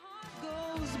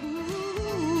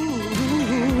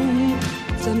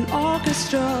 It's an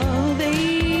orchestra of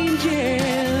angels,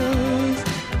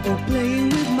 oh, playing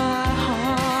with my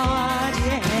heart,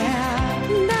 yeah.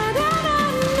 Na, na,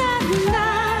 na, na,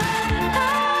 na,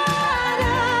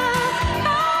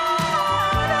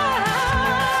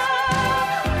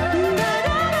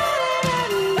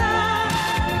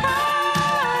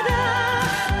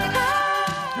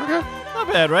 Not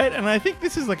bad, right? And I think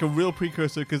this is like a real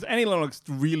precursor because Annie Lennox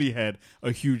really had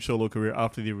a huge solo career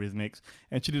after the Eurythmics,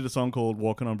 and she did a song called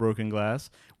Walking on Broken Glass,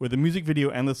 where the music video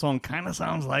and the song kind of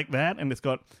sounds like that, and it's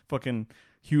got fucking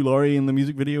Hugh Laurie in the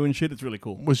music video and shit. It's really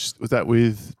cool. Was that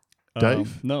with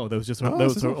Dave? No, that was just her. Oh, that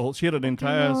was this her is whole, she had an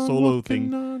entire solo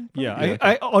thing. Yeah,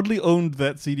 I oddly owned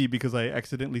that CD because I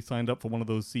accidentally signed up for one of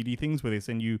those CD things where they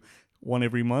send you one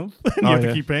every month and you have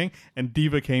to keep paying. And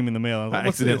Diva came in the mail. I was like, I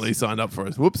 "What's accidentally this?" signed up for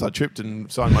it. Whoops, I tripped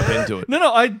and signed my pen to it.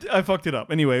 No, I fucked it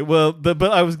up. Anyway, well, but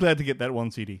I was glad to get that one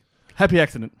CD. Happy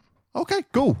accident. Okay,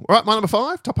 cool. All right, my number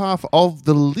 5, top half of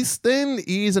the list then,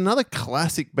 is another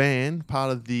classic band,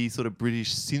 part of the sort of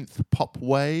British pop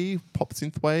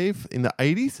synth wave in the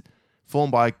 80s,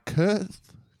 formed by Kurth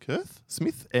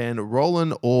Smith and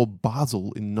Roland or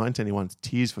Basel in 1981's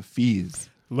Tears for Fears.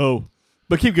 Low.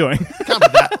 But keep going. It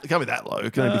can't be that low.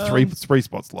 It can only be three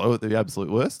spots low at the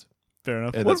absolute worst. Fair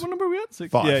enough. Yeah, What that's number are we at?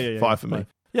 6? 5. Yeah. 5 for me.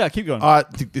 Yeah, keep going. I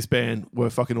think this band were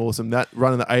fucking awesome. That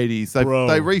run in the 80s,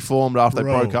 they reformed after they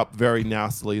broke up very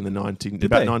nastily in the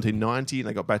 1990, and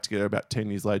they got back together about 10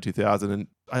 years later, 2000, and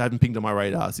I haven't pinged on my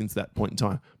radar since that point in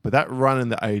time. But that run in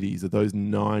the 80s of those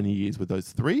 9 years with those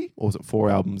 3, or was it 4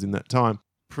 albums in that time,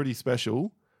 pretty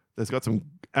special. There's got some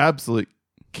absolute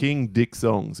king dick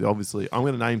songs. Obviously, I'm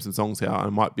going to name some songs here. I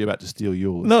might be about to steal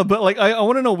yours. No, but like I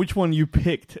want to know which one you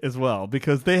picked as well,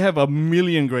 because they have a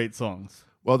million great songs.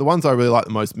 Well, the ones I really like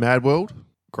the most, Mad World,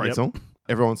 great Yep. song.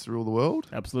 Everyone Wants to Rule the World.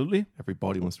 Absolutely.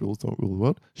 Everybody Wants to Rule the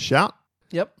World. Shout.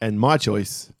 Yep. And my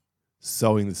choice,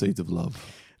 Sowing the Seeds of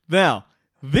Love. Now,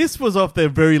 this was off their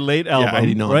very late album,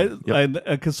 89. right? Yep.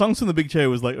 Because Songs from the Big Chair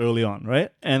was like early on,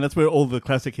 right? And that's where all the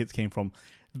classic hits came from.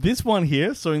 This one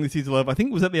here, Sowing the Seeds of Love, I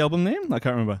think, was that the album name? I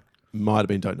can't remember. Might have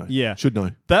been Don't Know. Yeah. Should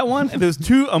know. That one, and there's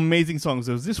two amazing songs.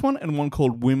 There was this one and one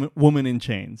called Woman in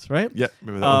Chains, right? Yeah,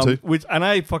 remember that one too. Which, and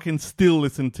I fucking still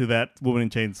listen to that Woman in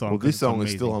Chains song. Well, 'cause this it's song is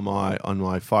amazing. still on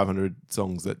my 500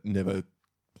 songs that never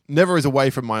is away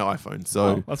from my iPhone. So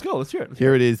Oh, let's go. Let's hear it.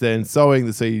 here it is then, Sowing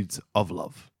the Seeds of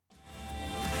Love.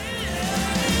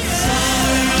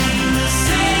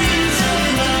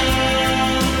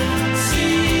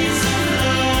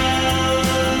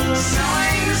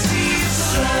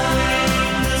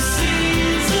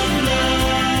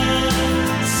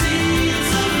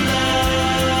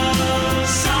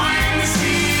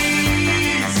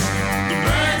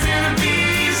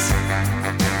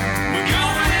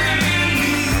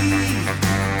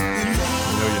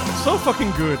 So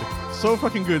fucking good. So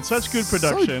fucking good. Such good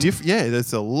production. So yeah,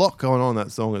 there's a lot going on in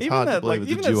that song. It's hard to believe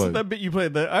it's a duo. that bit you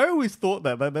played, I always thought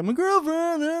that my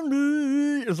girlfriend and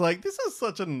me. It was like, this is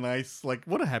such a nice, like,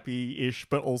 what a happy-ish,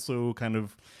 but also kind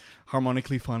of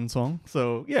harmonically fun song.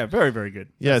 So yeah, very, very good.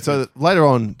 Yeah, so later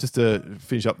on, just to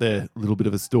finish up there, a little bit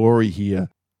of a story here.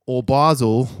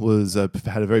 Basel was had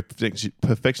a very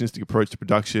perfectionistic approach to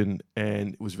production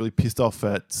and was really pissed off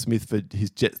at Smith for his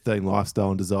jet-setting lifestyle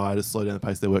and desire to slow down the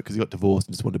pace of their work because he got divorced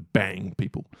and just wanted to bang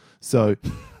people. So,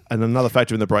 and another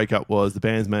factor in the breakup was the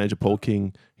band's manager, Paul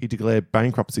King. He declared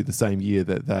bankruptcy the same year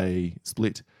that they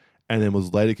split and then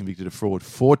was later convicted of fraud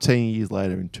 14 years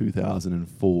later in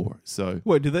 2004. So,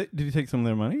 Wait, did he take some of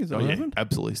their money? Is that what yeah, happened?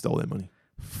 absolutely stole their money.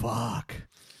 Fuck.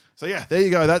 So yeah, there you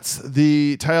go. That's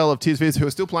the tale of Tears for Fears, who are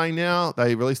still playing now.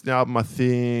 They released an album, I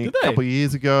think, Did a they? couple of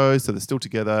years ago. So they're still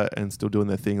together and still doing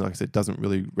their thing. Like I said, doesn't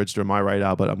really register on my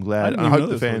radar, but I'm glad. didn't And I even hope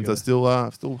know the they were fans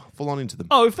are still full on into them.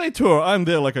 Oh, if they tour, I'm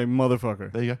there like a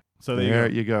motherfucker. There you go. So there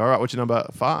you go. All right, what's your number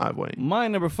 5, Wayne? My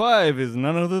number 5 is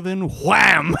none other than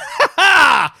Wham!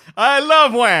 I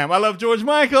love Wham! I love George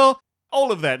Michael. All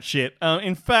of that shit.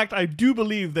 In fact, I do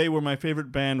believe they were my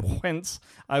favorite band whence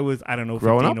I was, I don't know, 15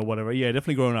 Growing up? or whatever. Yeah,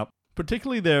 definitely growing up.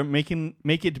 Particularly their Make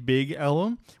It Big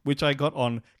album, which I got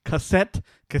on cassette,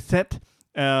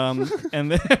 and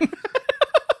then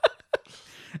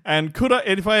and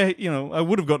if I, I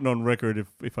would have gotten on record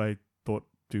if I thought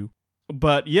to.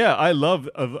 But yeah, I love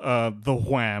the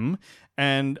Wham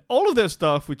and all of their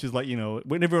stuff, which is like,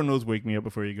 when everyone knows "Wake Me Up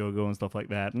Before You Go" and stuff like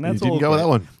that. And You that's didn't all go with great. that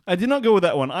one. I did not go with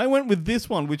that one. I went with this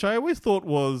one, which I always thought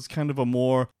was kind of a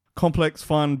more complex,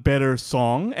 fun, better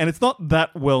song, and it's not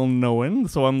that well known.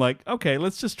 So I'm like, okay,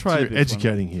 let's just try So you're this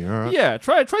educating here, all one. right? Yeah,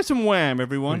 try some Wham, Here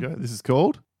everyone. we go. This is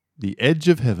called The Edge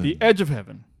of Heaven. The Edge of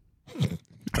Heaven.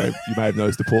 You may have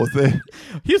noticed the pause there.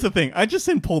 Here's the thing: I just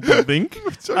sent Paul the link.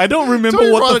 I don't remember Don't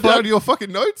you what write the it down fuck. to your fucking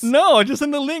notes? No, I just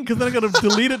sent the link because then I got to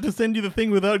delete it to send you the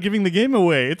thing without giving the game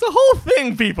away. It's a whole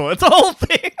thing, people. It's a whole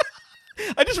thing.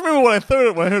 I just remember when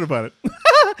I heard about it.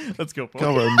 Let's go, Paul.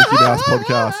 Come on, Mickey Mouse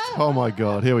podcast. Oh my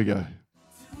God, here we go.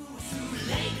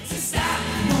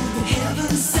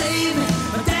 Heaven save me.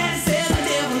 My daddy said the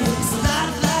devil looks a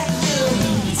lot like you.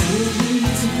 Took me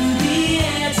to the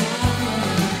edge.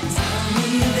 Tell me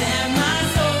that my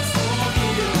soul's for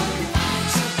you.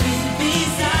 Should be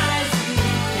beside you.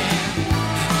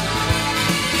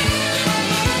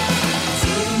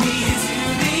 Took me to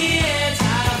the edge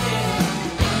of it.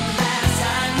 One last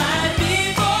time might be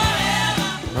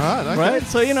forever. Right, okay. Right?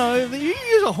 So, you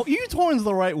use horns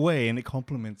the right way and it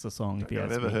complements the song. If you I've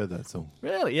ask never me. heard that song.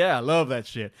 Really? Yeah, I love that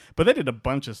shit. But they did a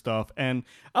bunch of stuff. And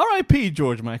R.I.P.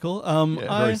 George Michael.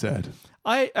 Yeah, very sad.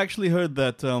 I actually heard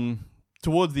that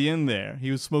towards the end there,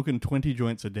 he was smoking 20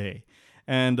 joints a day.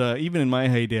 And even in my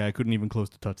heyday, I couldn't even close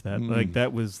to touch that. Like,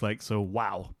 that was like, so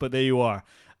wow. But there you are.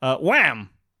 Wham!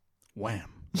 Wham.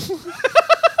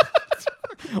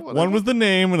 One was the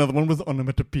name, another one was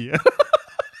onomatopoeia.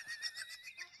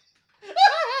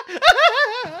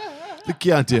 The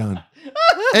countdown.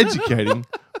 Educating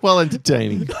while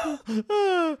entertaining.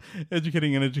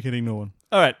 Educating and educating no one.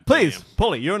 All right, please,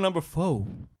 Polly, you're number 4.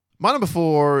 My number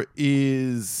 4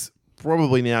 is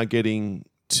probably now getting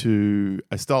to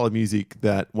a style of music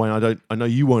that I know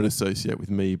you won't associate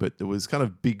with me, but it was kind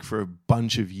of big for a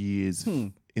bunch of years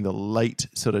in the late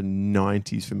sort of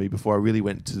 90s for me before I really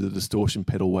went to the distortion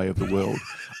pedal way of the world.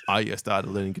 I started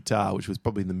learning guitar, which was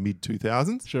probably in the mid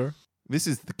 2000s. Sure. This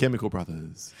is the Chemical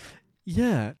Brothers.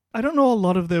 Yeah, I don't know a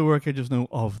lot of their work. I just know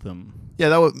of them. Yeah,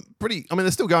 they were pretty. I mean,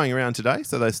 they're still going around today,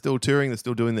 so they're still touring, they're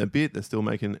still doing their bit, they're still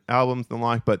making albums and the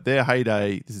like. But their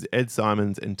heyday, this is Ed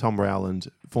Simons and Tom Rowland,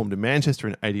 formed in Manchester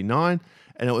in '89,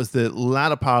 and it was the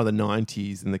latter part of the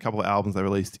 '90s and the couple of albums they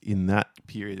released in that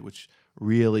period, which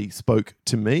really spoke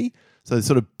to me. So the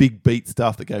sort of big beat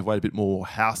stuff that gave way to a bit more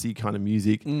housey kind of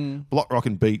music. Block Rock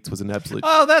and Beats was an absolute.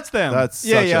 Oh, that's them. That's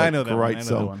yeah, such yeah, a I know that great one.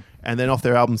 song. And then off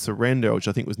their album Surrender, which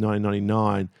I think was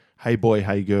 1999, Hey Boy,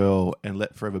 Hey Girl, and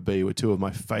Let Forever Be were two of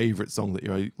my favorite songs that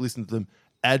I listened to them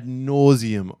ad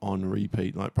nauseum on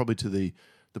repeat, like probably to the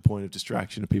point of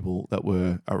distraction of people that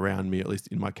were around me, at least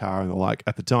in my car and the like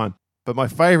at the time. But my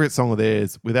favorite song of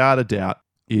theirs, without a doubt,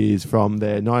 is from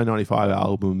their 1995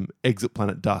 album Exit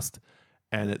Planet Dust,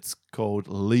 and it's called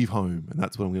Leave Home, and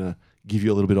that's what I'm going to give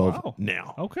you a little bit of Wow.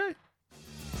 now. Okay.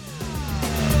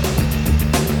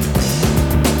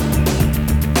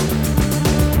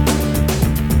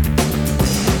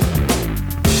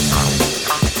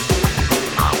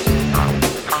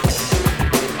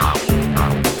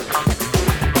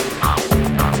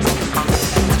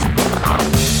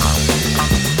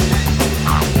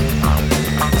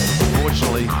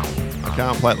 Unfortunately, I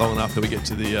can't play it long enough that we get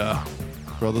to the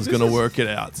Brothers Gonna Work It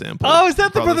Out sample. Oh, is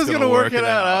that the Brothers Gonna Work It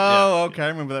Out? Oh, Yeah. okay. I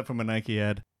remember that from a Nike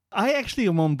ad. I actually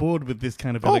am on board with this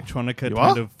kind of Oh, electronica you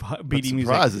kind are? of beaty music.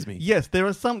 surprises me. Yes,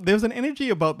 there's an energy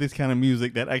about this kind of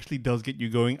music that actually does get you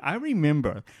going. I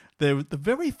remember the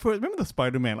very first. Remember the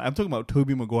Spider-Man? I'm talking about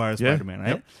Tobey Maguire's Yeah. Spider-Man, right?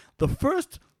 Yep. The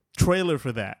first trailer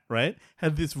for that, right,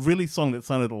 had this really song that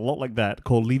sounded a lot like that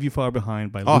called "Leave You Far Behind"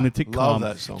 by Oh, Lunatic love Calm.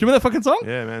 that song. Do you remember that fucking song?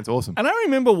 Yeah, man, it's awesome. And I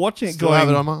remember watching it Still going. have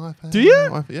it on my iPad. Do you?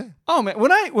 My iPad, yeah. Oh man,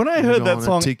 when I heard that Gonna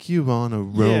song, take you on a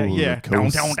roller down,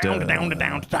 coaster.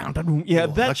 down. Yeah, Oh,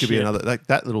 that could shit. be another.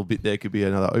 That little bit there could be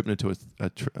another opener to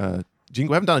a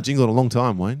jingle. We haven't done a jingle in a long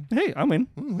time, Wayne. Hey, I'm in.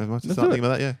 I might Let's start do it. thinking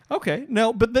about that. Yeah. Okay,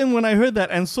 no, but then when I heard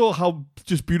that and saw how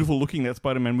just beautiful looking that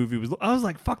Spider-Man movie was, I was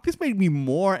like, "Fuck!" This made me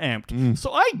more amped.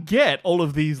 So I get all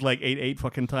of these like eight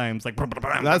fucking times, like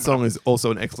That song is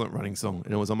also an excellent running song,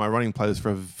 and it was on my running playlist for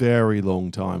a very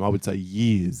long time. I would say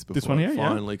years before This one here, it yeah?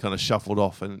 finally kind of shuffled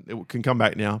off, and it can come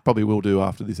back now. Probably will do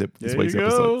after this There week's you go.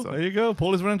 episode. So. There you go.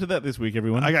 Paul is running to that this week,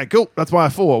 everyone. Okay, cool. That's my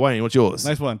 4. Wayne, what's yours?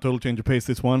 Nice one. Total change of pace.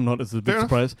 This one, not as a big Fair enough.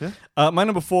 surprise. Yeah. My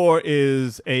number 4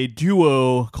 is a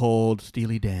duo called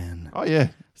Steely Dan. Oh yeah,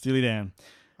 Steely Dan.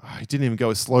 I didn't even go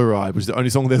with Slow Ride, which is the only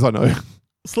song of theirs I know.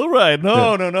 Slow Ride.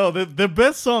 No, Yeah. no. The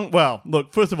best song. Well,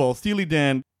 look, first of all, Steely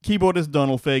Dan, keyboardist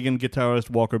Donald Fagen,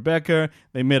 guitarist Walker Becker.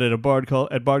 They met at Bard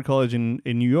College in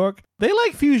New York. They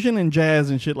like fusion and jazz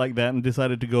and shit like that and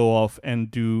decided to go off and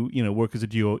do, work as a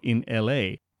duo in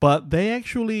LA. But they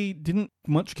actually didn't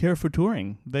much care for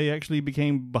touring. They actually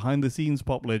became behind the scenes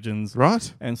pop legends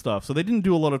Right? and stuff. So they didn't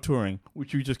do a lot of touring,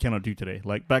 which you just cannot do today.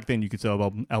 Like back then you could sell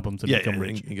albums and Yeah, become yeah,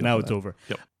 rich. you can get Now off it's that. over.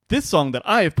 Yep. This song that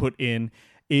I have put in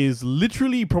is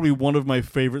literally probably one of my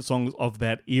favorite songs of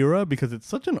that era because it's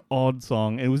such an odd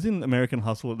song. It was in American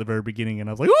Hustle at the very beginning, and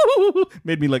I was like, ooh,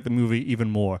 made me like the movie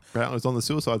even more. Apparently, it's on the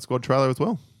Suicide Squad trailer as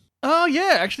well. Oh,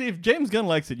 yeah. Actually, if James Gunn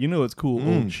likes it, you know it's cool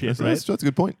old shit, right? That's a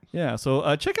good point. Yeah,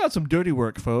 so check out some Dirty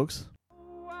Work, folks.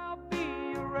 I'll be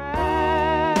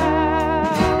around.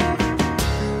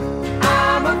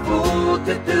 I'm a fool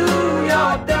to do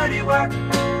your dirty work.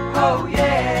 Oh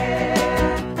yeah.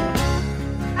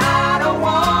 I don't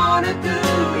wanna do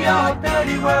your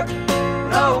dirty work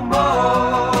no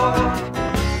more.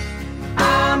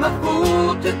 I'm a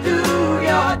fool to do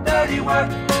your dirty work.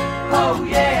 Oh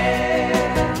yeah.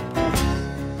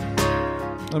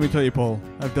 Let me tell you, Paul,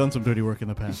 I've done some dirty work in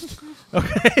the past.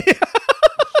 Okay.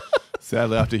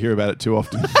 Sadly, I have to hear about it too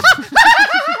often.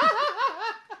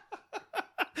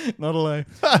 Not a lie.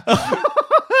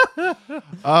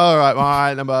 All right,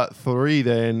 my number 3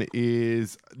 then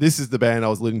is this is the band I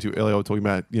was alluding to earlier. I was talking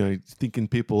about thinking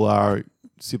people are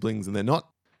siblings and they're not.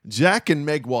 Jack and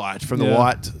Meg White from the Yeah.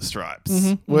 White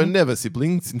Stripes were never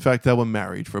siblings. In fact, they were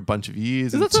married for a bunch of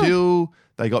years that so? until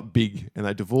they got big and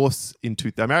they divorced in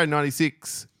they married in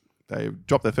 96. They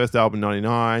dropped their first album in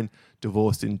 99,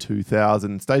 divorced in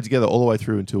 2000, stayed together all the way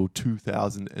through until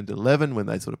 2011 when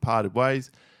they sort of parted ways.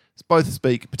 Both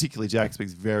speak, particularly Jack,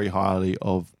 speaks very highly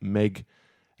of Meg.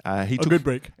 He took, good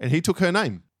break. And he took her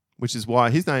name, which is why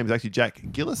his name is actually Jack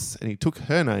Gillis, and he took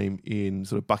her name in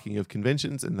sort of bucking of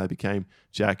conventions, and they became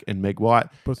Jack and Meg White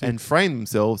Pussy. and framed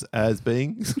themselves as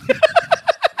being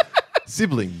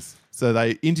siblings. So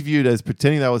they interviewed as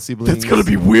pretending they were siblings. That's gonna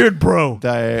be weird, bro.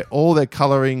 All their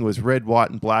coloring was red, white,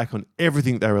 and black on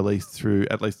everything they released through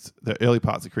at least the early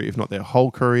parts of career, if not their whole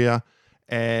career.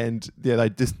 And yeah,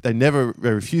 they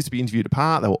refused to be interviewed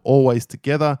apart. They were always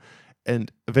together. And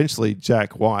eventually,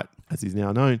 Jack White, as he's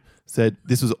now known, said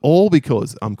this was all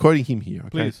because I'm quoting him here.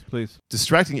 Okay, Please.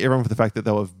 distracting everyone from the fact that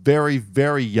they were very,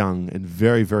 very young and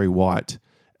very, very white,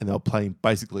 and they were playing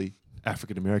basically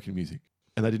African American music.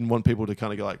 And they didn't want people to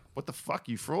kind of go like, "What the fuck,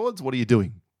 you frauds? What are you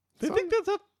doing?" They So- think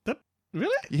that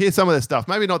really? You hear some of their stuff,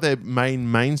 maybe not their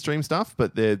mainstream stuff,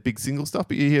 but their big single stuff.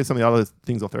 But you hear some of the other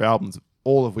things off their albums,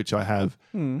 all of which I have,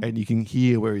 and you can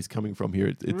hear where he's coming from here.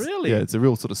 It's Really? Yeah, it's a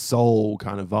real sort of soul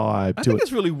kind of vibe I to think it.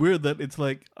 it's really weird that it's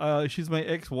like, she's my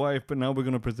ex-wife, but now we're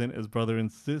going to present as brother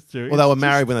and sister. Well, they were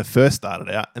married when they first started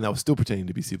out, and they were still pretending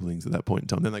to be siblings at that point in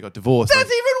time. Then they got divorced. That's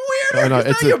even weirder. I know,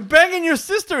 'Cause it's now a- you're banging your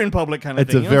sister in public kind of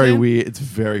It's thing. a you know what I'm very saying? weird. It's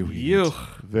very weird. You.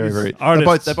 Very, These very.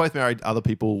 artists. They both married other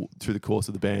people through the course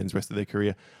of the band's rest of their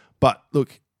career. But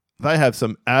look, they have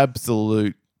some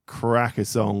absolute cracker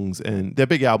songs, and their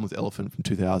big album was Elephant from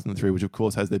 2003, which of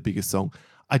course has their biggest song.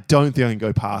 I don't think I can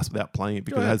go past without playing it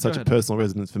because Go it ahead, has such go a ahead. personal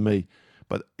resonance for me.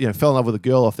 But fell in love with a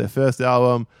girl off their first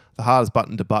album, The Hardest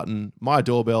Button to Button. My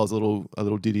Doorbell is a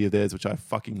little ditty of theirs, which I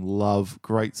fucking love.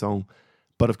 Great song.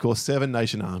 But of course, Seven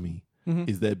Nation Army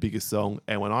is their biggest song.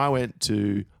 And when I went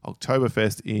to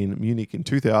Oktoberfest in Munich in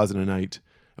 2008,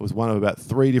 it was one of about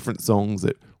 3 different songs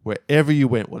that wherever you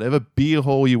went, whatever beer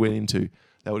hall you went into,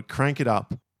 they would crank it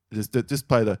up, just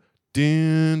play the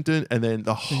dun, dun, and then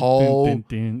the whole dun,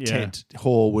 dun, yeah. tent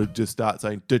hall would just start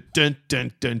saying dun, dun,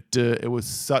 dun, dun, dun. It was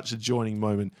such a joining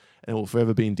moment, and it will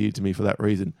forever be endeared to me for that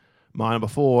reason. My number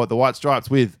 4, The White Stripes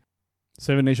with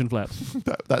Seven Nation Flats.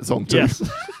 that song too. Yes.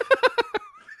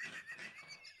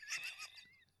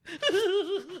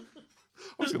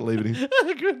 I'm just gonna leave it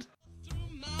in. Good.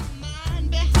 Mind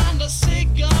behind a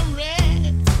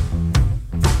cigarette,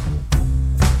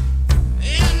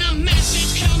 and a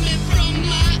message coming from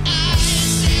my eyes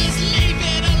says, "Leave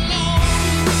it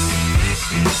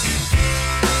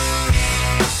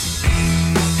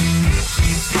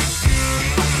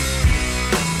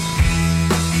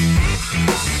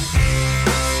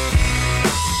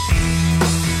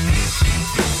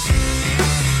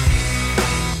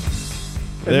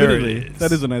There it Admittedly, is.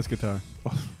 that is a nice guitar.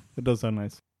 It does sound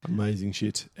nice. Amazing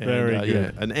shit. And, Very yeah,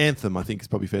 good. an anthem, I think is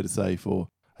probably fair to say, for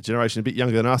a generation a bit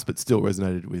younger than us, but still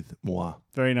resonated with moi.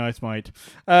 Very nice, mate.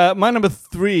 My number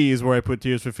 3 is where I put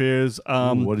Tears for Fears.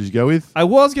 Ooh, what did you go with? I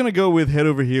was going to go with Head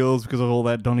Over Heels because of all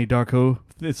that Donnie Darko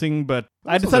thing, but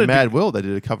I This was a decided Mad World. They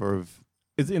did a cover of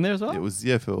Is it in there as well? it was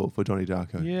for Donnie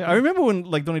Darko. Yeah, I remember when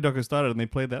like Donnie Darko started and they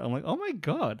played that. I'm like, oh my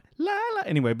god, la la.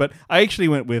 Anyway, but I actually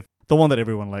went with the one that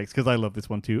everyone likes because I love this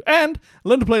one too, and I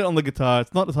learned to play it on the guitar.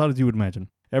 It's not as hard as you would imagine.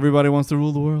 Everybody wants to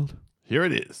rule the world. Here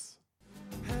it is.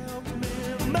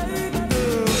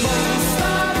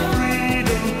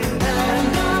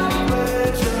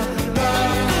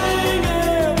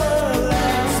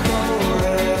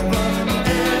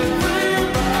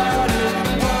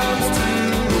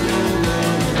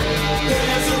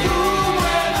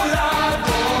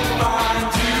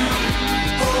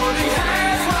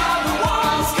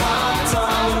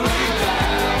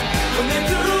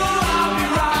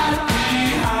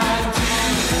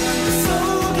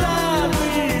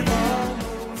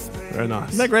 Very nice.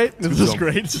 Isn't that great? This good is song.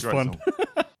 great. It's It's a great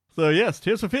fun. So yes,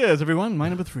 Tears for Fears, everyone. My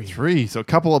number 3. 3. So a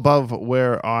couple above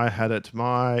where I had it.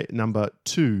 My number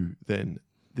 2 then.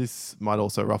 This might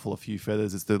also ruffle a few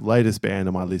feathers. It's the latest band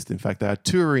on my list. In fact, they are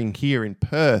touring here in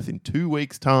Perth in 2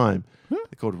 weeks' time. They're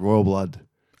called Royal Blood.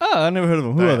 Oh, I never heard of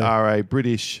them. Who They are a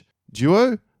British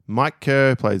duo. Mike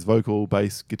Kerr plays vocal,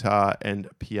 bass, guitar, and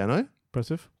piano.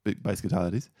 Impressive. Big bass guitar,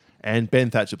 that is. And Ben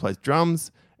Thatcher plays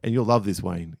drums. And you'll love this,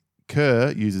 Wayne.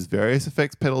 Kerr uses various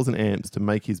effects, pedals, and amps to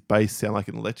make his bass sound like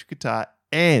an electric guitar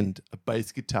and a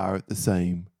bass guitar at the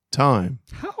same time.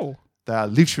 How? They are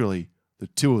literally the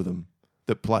two of them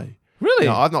that play. Really?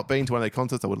 Now, I've not been to one of their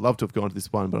concerts. I would love to have gone to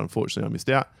this one, but unfortunately I missed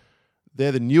out.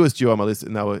 They're the newest duo on my list,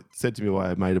 and they were said to me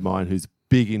by a mate of mine who's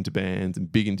big into bands and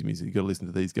big into music. You've got to listen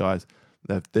to these guys.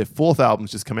 Their 4th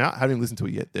album's just come out. I haven't even listened to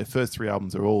it yet. Their first 3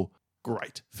 albums are all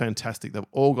great, fantastic. They've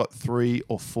all got 3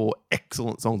 or 4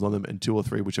 excellent songs on them and 2 or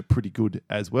 3 which are pretty good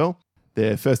as well.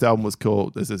 Their first album was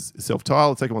called, this is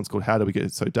self-titled. The second one's called How Do We Get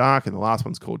It So Dark? And the last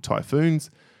one's called Typhoons.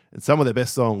 And some of their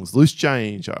best songs, Loose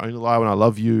Change, I Only Lie When I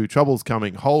Love You, Trouble's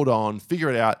Coming, Hold On, Figure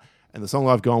It Out. And the song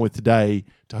I've gone with today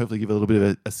to hopefully give a little bit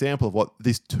of a sample of what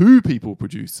these 2 people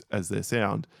produce as their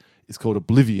sound is called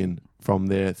Oblivion from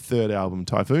their 3rd album,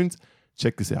 Typhoons.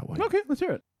 Check this out, Wayne. Okay, let's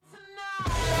hear it.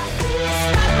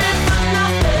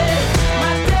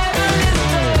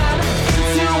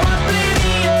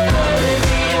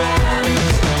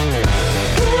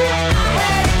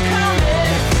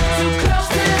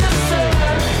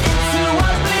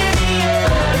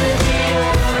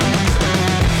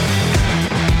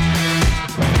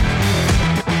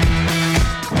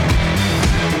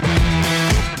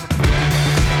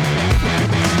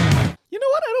 You know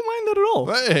what? I don't mind that at all.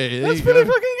 Hey, there That's you pretty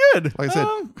go. fucking good. Like I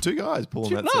said, 2 guys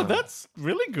pulling that no, sound. that's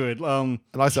really good. And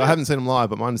like I said, I haven't seen them live,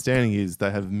 but my understanding is they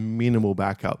have minimal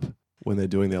backup when they're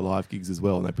doing their live gigs as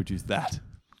well, and they produce that.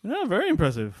 Yeah, very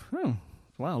impressive. Oh,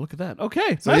 Wow, look at that.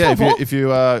 Okay. So nice yeah, one, Paul. if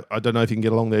you I don't know if you can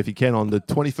get along there. If you can, on the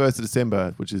 21st of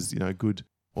December, which is good,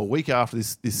 or a week after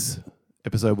this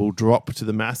episode will drop to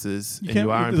the masses, and can-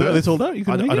 you are in are they Perth. sold out? You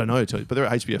can make I it? don't know, but they're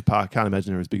at HBF Park. Can't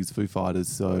imagine they're as big as Foo Fighters.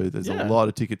 So there's Yeah. a lot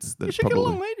of tickets that You should get probably.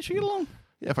 along, mate. You should get along.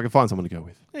 Yeah, if I can find someone to go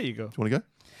with. There you go. Do you want to go?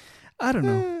 I don't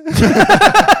know.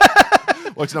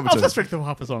 What's your number I'll 2? just trick the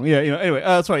hop a song. Yeah, anyway,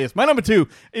 sorry, yes. My number 2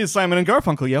 is Simon and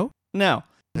Garfunkel, yo. Now,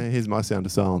 Here's my sound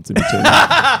of silence in return.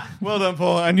 well done,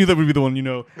 Paul. I knew that would be the one you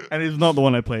know, and it's not the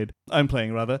one I played. I'm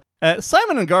playing, rather.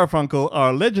 Simon and Garfunkel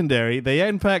are legendary. They,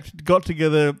 in fact, got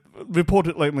together,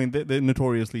 reported, they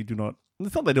notoriously do not.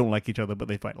 It's not they don't like each other, but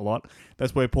they fight a lot.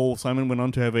 That's why Paul Simon went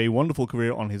on to have a wonderful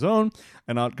career on his own,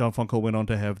 and Art Garfunkel went on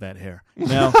to have that hair.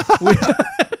 Now,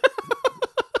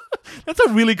 that's a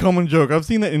really common joke. I've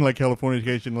seen that in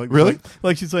Californication. Really?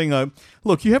 Like she's saying,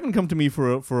 "Look, you haven't come to me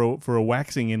for a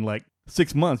waxing in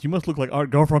 6 months. You must look like Art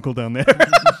Garfunkel down there."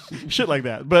 Shit like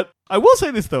that. But I will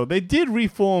say this though, they did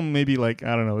reform maybe I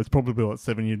don't know. It's probably about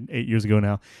 8 years ago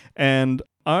now, and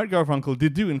Art Garfunkel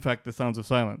did do in fact the Sounds of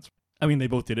Silence. I mean, they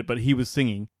both did it, but he was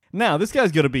singing. Now this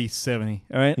guy's got to be 70,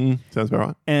 all right? Sounds about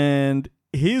right. And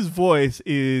his voice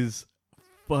is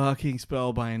fucking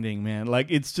spellbinding, man.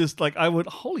 It's just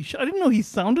holy shit, I didn't know he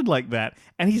sounded like that,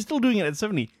 and he's still doing it at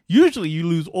 70. Usually you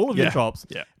lose all of your Yeah. chops,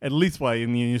 Yeah. at least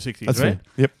in your 60s, That's right? fair.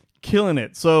 Yep. Killing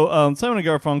it. So Simon and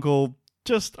Garfunkel,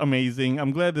 just amazing.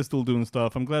 I'm glad they're still doing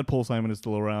stuff. I'm glad Paul Simon is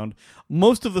still around.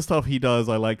 Most of the stuff he does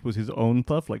I liked was his own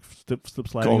stuff, like Slip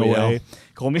Sliding Call Me Away. Al.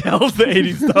 Call Me Al's the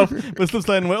 80s stuff, but Slip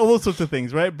Sliding Away, all those sorts of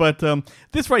things, right? But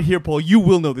this right here, Paul, you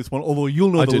will know this one, although you'll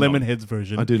know I the do know it. Lemonheads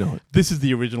version. I do know it. This is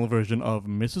the original version of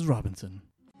Mrs. Robinson.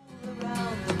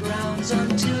 Around the grounds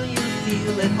until you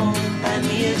feel at home. And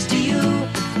here's to you,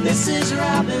 Mrs.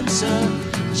 Robinson.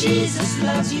 Jesus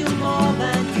loves you more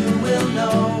than you will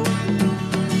know.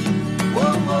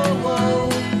 Whoa, whoa,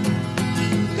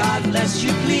 whoa. God bless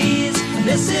you, please,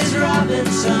 Mrs.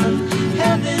 Robinson.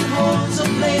 Heaven holds a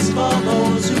place for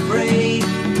those who pray.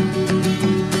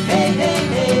 Hey, hey,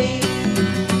 hey.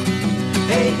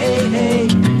 Hey, hey, hey.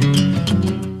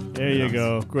 There you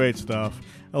go. Great stuff.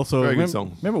 Also, Very good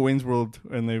song. Remember Wayne's World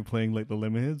when they were playing the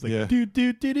Lemonheads? Yeah. Do,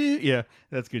 do, do, do. Yeah,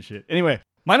 that's good shit. Anyway,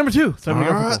 my number 2. Simon All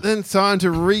and Garfunkel. right, then it's time to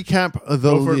recap the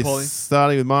Go for it, list. Paulie.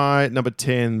 Starting with my number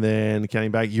 10, then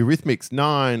counting back. Eurythmics,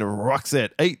 9,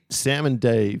 Roxette, 8, Sam and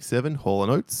Dave, 7, Hall &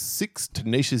 Oates, 6,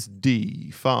 Tenacious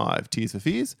D, 5, Tears for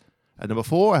Fears. At number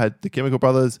 4, I had the Chemical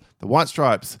Brothers. The White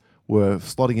Stripes were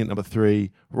slotting in at number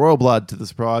 3. Royal Blood, to the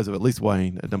surprise of at least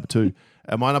Wayne, at number 2.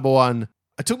 And my number 1,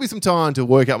 it took me some time to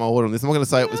work out my order on this. I'm not going to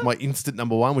say it was my instant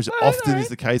number 1, which often is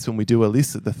the case when we do a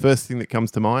list. The first thing that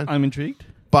comes to mind. I'm intrigued.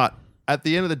 But at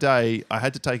the end of the day, I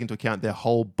had to take into account their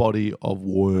whole body of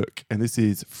work. And this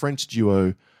is French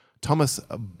duo Thomas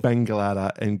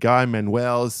Bangalter and Guy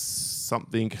Manuel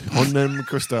something Honem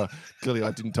Christa. Clearly, I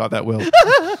didn't type that well.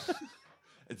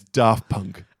 It's Daft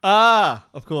Punk. Ah,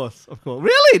 of course.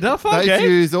 Really? Daft Punk, They eh?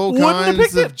 fuse all Wouldn't have kinds picked it.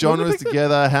 of Wouldn't have genres picked it.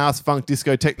 together: house, funk,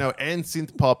 disco, techno, and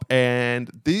synth pop. And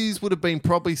these would have been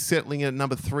probably settling at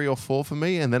number 3 or 4 for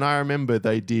me. And then I remember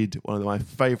they did one of my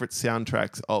favorite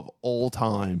soundtracks of all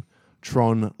time,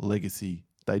 Tron Legacy.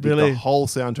 They did Really? the whole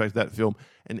soundtrack to that film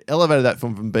and elevated that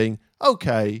film from being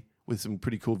okay with some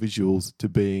pretty cool visuals to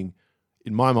being,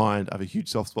 in my mind, I have a huge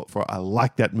soft spot for it. I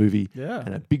like that movie. Yeah.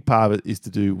 And a big part of it is to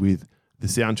do with the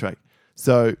soundtrack.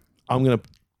 So I'm going to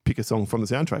pick a song from the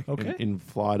soundtrack Okay. in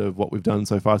flight of what we've done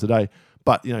so far today.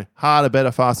 But, harder,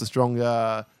 better, faster,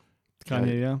 stronger.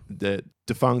 Kanye, yeah. The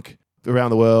Defunk,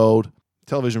 Around the World,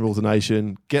 Television Rules a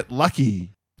Nation, Get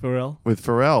Lucky Pharrell. with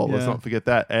Pharrell. Let's Yeah. not forget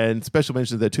that. And special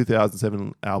mention to their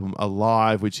 2007 album,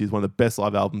 Alive, which is one of the best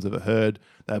live albums I've ever heard.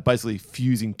 They're basically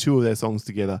fusing 2 of their songs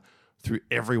together through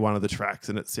every one of the tracks,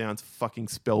 and it sounds fucking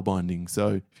spellbinding.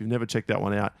 So if you've never checked that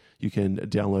one out, you can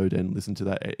download and listen to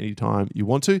that at any time you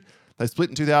want to. They split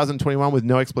in 2021 with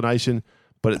no explanation,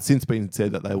 but it's since been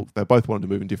said that they both wanted to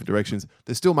move in different directions.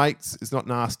 They're still mates. It's not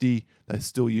nasty. They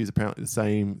still use apparently the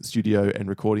same studio and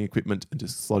recording equipment and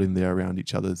just slot in there around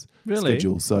each other's Really?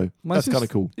 schedules. So that's kind of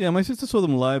cool. Yeah, my sister saw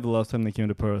them live the last time they came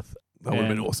to Perth. That would have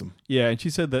been And- awesome. Yeah, and she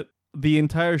said that the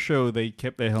entire show they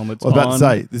kept their helmets I was about on. to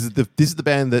say this is the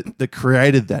band that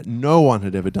created that. No one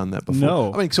had ever done that before.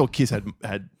 No. I mean, sure, Kiss had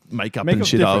makeup and Makeup's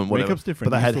shit on different. and whatever, Makeup's different.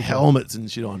 but they You had still can. helmets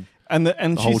and shit on. And the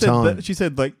she whole said time. that, she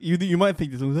said you might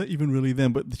think this was that even really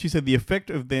them, but she said the effect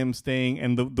of them staying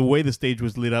and the way the stage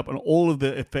was lit up and all of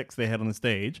the effects they had on the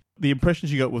stage, the impression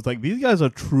she got was these guys are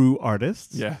true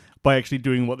artists. Yeah. By actually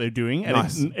doing what they're doing, and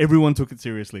Nice. everyone took it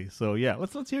seriously. So yeah,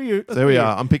 let's hear you. There we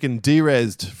are. I'm picking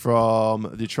Derezed from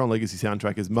the Tron Legacy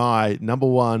soundtrack as my number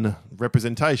 1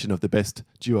 representation of the best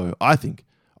duo, I think,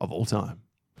 of all time.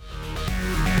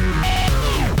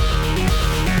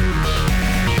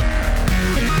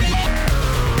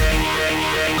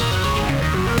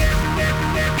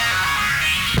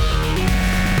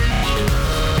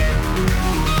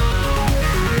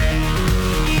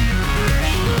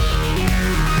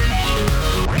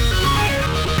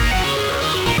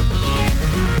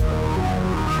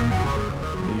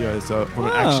 So from an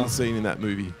Wow. action scene in that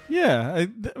movie. Yeah,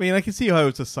 I mean, I can see how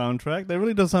it's a soundtrack. That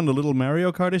really does sound a little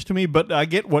Mario Kart-ish to me, but I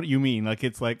get what you mean. Like,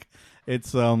 it's You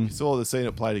saw the scene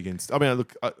it played against. I mean,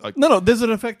 look, no, there's an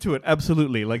effect to it.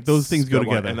 Absolutely, like those things go spell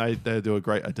one, together. and they do a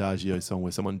great Adagio song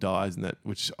where someone dies, and that,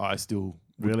 which I still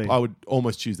Really? I would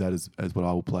almost choose that as what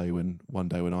I will play one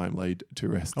day when I am laid to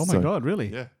rest. Oh my God, really?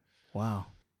 Yeah. Wow.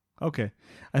 Okay.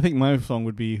 I think my song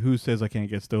would be "Who Says I Can't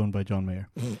Get Stoned" by John Mayer.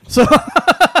 So,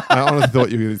 I honestly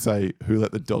thought you were going to say "Who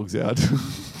Let the Dogs Out."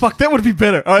 fuck, that would be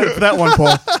better. All right, for that one,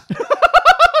 Paul.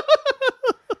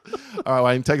 All right,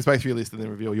 Wayne, take us back through your list and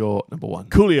then reveal your number one.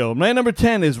 Coolio. My number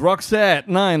 10 is Roxette.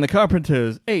 9, The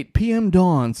Carpenters. 8, PM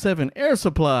Dawn. 7, Air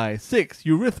Supply. 6,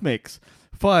 Eurythmics.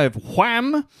 5,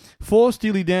 Wham. 4,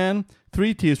 Steely Dan.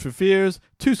 3, Tears for Fears.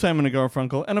 2, Simon &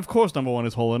 Garfunkel. And of course, number 1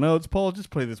 is Hall & Oates. Paul, just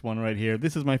play this one right here.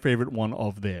 This is my favorite one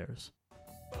of theirs.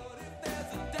 Maybe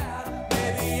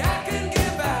I can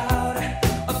give out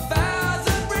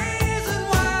 1,000 reasons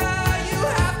why you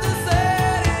have to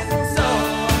say it isn't so.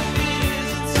 It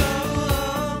isn't so.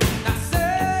 I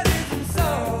said it isn't so.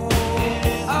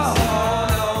 Oh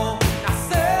no. I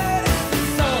said it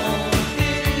isn't so.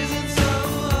 It isn't so.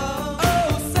 Oh,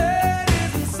 said it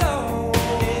isn't so.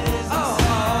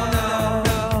 Oh no.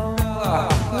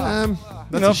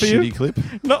 That's Enough a for you? shitty clip.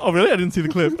 No, oh really? I didn't see the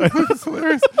clip. That's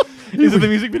hilarious. Is it the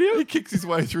music video? He kicks his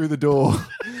way through the door,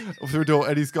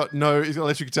 and he's got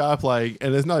electric guitar playing,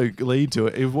 and there's no lead to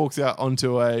it. He walks out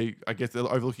onto I guess they're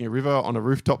overlooking a river on a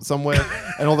rooftop somewhere,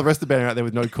 and all the rest of the band are out there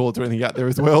with no chords or anything out there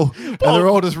as well, and they're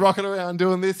all just rocking around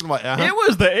doing this. And I'm like, It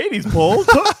was the 80s, Paul.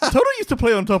 Toto used to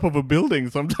play on top of a building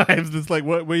sometimes. It's like,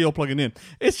 where you're plugging in.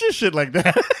 It's just shit like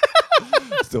that.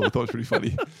 Still, I thought it was pretty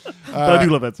funny. But I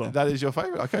do love that song. That is your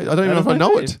favorite. Okay, I don't even know if I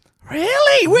know it.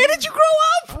 Really? Where did you grow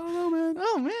up? I don't know, man.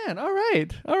 Oh, man. All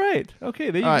right. Okay,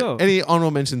 there you All right, go. any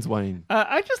honorable mentions, Wayne?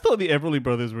 I just thought the Everly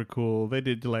Brothers were cool. They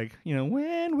did, like,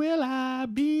 when will I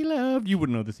be loved? You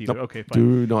wouldn't know this either. Nope. Okay, fine.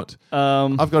 Do not.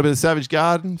 I've got a bit of Savage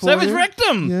Garden for Savage you.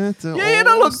 Rectum. Yeah, it's no,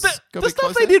 look, got the a bit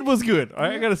stuff closer. they did was good.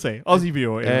 I gotta say, Aussie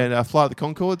VOA. And Fly the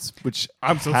Concords, which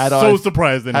I'm so I-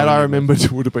 surprised. had I remembered,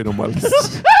 would have been on my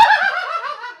list.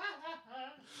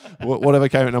 Whatever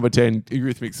came at number 10,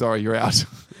 Eurythmics, sorry, you're out.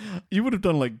 You would have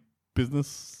done like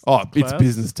business. Oh, it's class?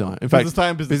 business time. In fact,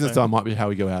 Business time. time might be how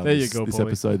we go out There of you this, go, this Paulie.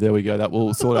 episode. There we go. That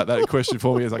will sort out that question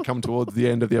for me as I come towards the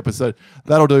end of the episode.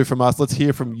 That'll do from us. Let's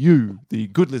hear from you, the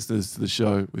good listeners to the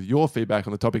show, with your feedback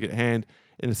on the topic at hand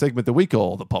in a segment that we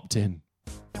call the Pop 10.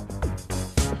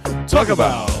 Talk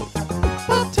about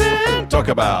Pop 10. Talk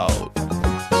about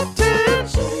Pop 10.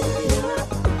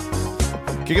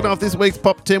 Kicking off this week's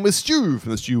Pop 10 with Stu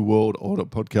from the Stu World Order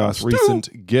podcast. Stu.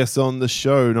 Recent guests on the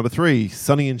show. Number 3,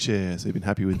 Sonny and Cher. So you've been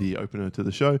happy with the opener to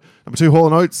the show. Number 2,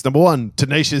 Hall & Oates. Number 1,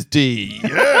 Tenacious D.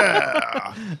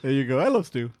 Yeah! There you go. I love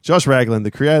Stu. Josh Ragland,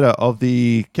 the creator of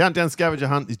the Countdown Scavenger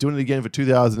Hunt, is doing it again for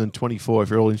 2024. If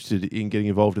you're all interested in getting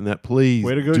involved in that, please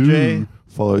Way to go, Jay.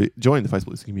 join the Facebook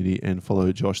listening community and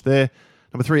follow Josh there.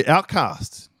 Number 3,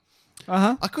 Outcast.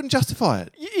 Uh-huh. I couldn't justify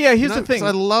it. Yeah, here's the thing.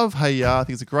 I love Hey Ya. I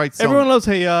think it's a great song. Everyone loves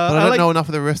Hey Ya. but I don't like know enough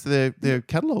of the rest of their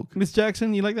catalogue. Miss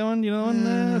Jackson. You like that one? You know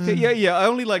that one? Okay. Yeah. I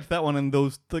only liked that one and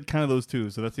those two.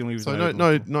 So that's the only reason. So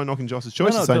no knocking Josh's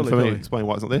choice. No, Same totally, for me. totally. Explain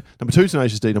why it's not there. Number 2,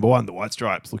 Tenacious D. Number 1, The White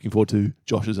Stripes. Looking forward to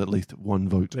Josh's at least one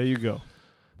vote. There you go.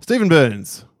 Stephen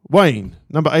Burns. Wayne.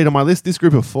 Number 8 on my list. This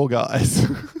group of 4 guys.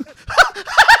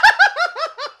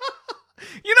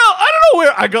 You know, I don't know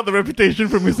where I got the reputation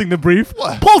for missing the brief.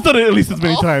 What? Paul's done it at least as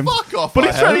many Oh, times. fuck off, But I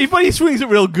he's trying. have. But he swings it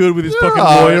real good with his You fucking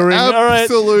are lawyering. All right,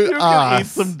 absolute you're gonna eat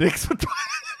ass. some dicks.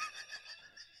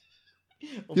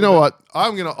 You know what?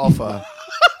 I'm going to offer.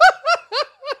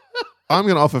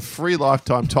 Free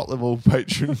lifetime top level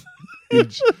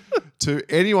patronage to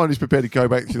anyone who's prepared to go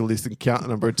back through the list and count the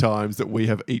number of times that we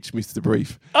have each missed the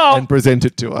brief Oh. and present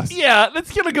it to us. Yeah,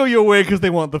 that's gonna go your way because they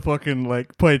want the fucking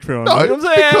like Patreon. No, You know what I'm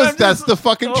saying? because I'm that's the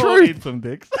fucking truth. Eat some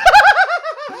dicks.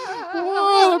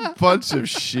 What a bunch of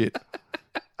shit.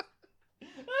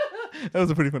 That was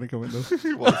a pretty funny comment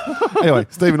though. Anyway,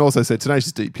 Stephen also said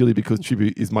Tenacious D purely because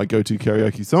Tribute is my go-to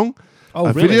karaoke song. Oh,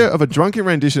 a really? video of a drunken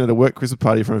rendition at a work Christmas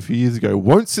party from a few years ago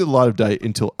won't see the light of day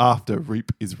until after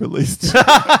Reap is released.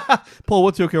 Paul,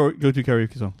 what's your go-to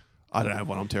karaoke song? I don't have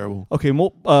one. I'm terrible. Okay,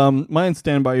 mine's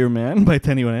 "Stand by Your Man" by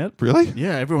Tenny Wynette. Really?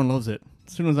 Yeah, everyone loves it.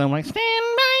 As soon as I'm like, "Stand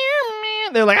by your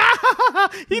man," they're like, "Ah,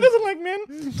 he doesn't like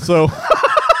men." So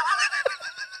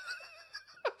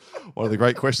One of the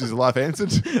great questions of life answered.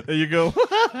 there you go.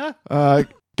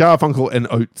 Garfunkel and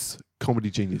Oates, comedy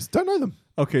genius. Don't know them.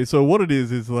 Okay, so what it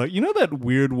is like, you know that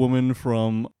weird woman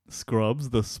from Scrubs,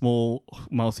 the small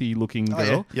mousy looking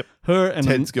girl? Yep. Her and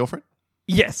Ted's girlfriend.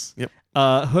 Yes. Yep.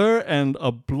 Her and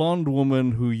a blonde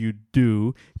woman who you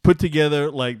do put together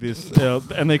like this,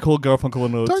 and they call Garfunkel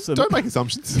and Oates. Don't make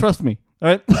assumptions. Trust me, all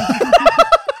right?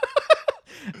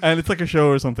 And it's like a show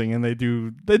or something, and they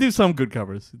do some good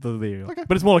covers. So there you go. Okay.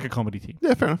 But it's more like a comedy team.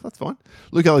 Yeah, fair enough. That's fine.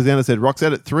 Luke Alexander said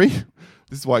Roxette at 3.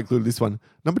 This is why I included this one.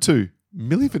 Number 2,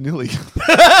 Milli Vanilli.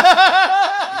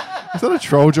 Is that a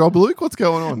troll job, Luke? What's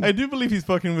going on? I do believe he's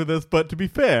fucking with us, but to be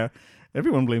fair,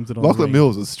 everyone blames it on Lachlan rain.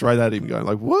 Mills was straight at him going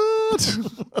like, what?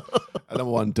 At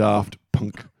number 1, Daft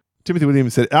Punk. Timothy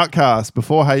Williams said Outcast.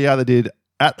 Before Hey Ya, they did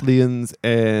Atlians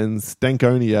and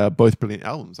Stankonia, both brilliant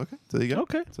albums. Okay, so there you go.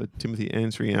 Okay. So Timothy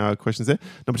answering our questions there.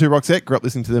 Number 2, Roxette. Grew up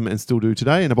listening to them and still do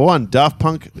today. And number 1, Daft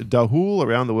Punk, Dahul,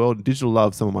 Around the World, Digital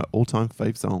Love, some of my all-time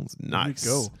fave songs. Nice.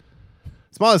 There you go.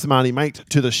 Smiley Samani, mate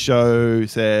to the show,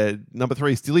 said number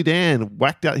 3, Steely Dan,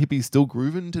 whacked out hippies still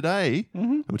grooving today.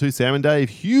 Number 2, Sam and Dave,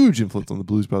 huge influence on the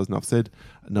Blues Brothers, enough said.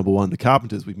 And number 1, The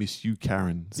Carpenters, We Miss You,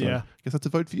 Karen. So Yeah. I guess that's a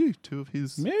vote for you. 2 of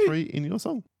his Maybe. 3 in your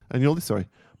song. And your list, sorry.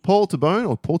 Paul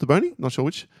Taboni, not sure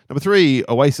which. Number 3,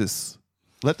 Oasis,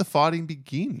 Let the Fighting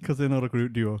Begin. Because they're not a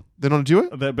group duo. They're not a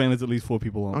duo? That band is at least 4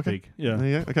 people on Okay. big. Yeah. There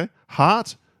you go. Okay.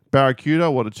 Heart,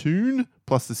 Barracuda, What a Tune,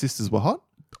 plus The Sisters Were Hot.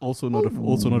 Also not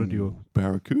a duo.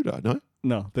 Barracuda, no?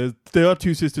 No, there are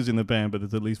 2 sisters in the band, but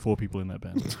there's at least 4 people in that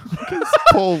band.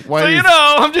 Paul, wait. So you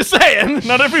know, I'm just saying,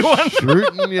 not everyone.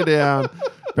 Shooting you down.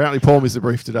 Apparently, Paul missed a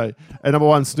brief today. And number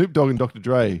 1, Snoop Dogg and Dr.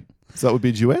 Dre. So that would be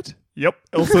a duet? Yep.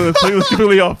 Also, it's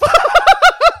completely off.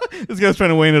 This guy's trying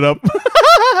to wane it up.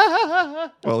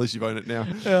 Well, at least you've owned it now.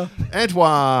 Yeah.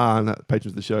 Antoine,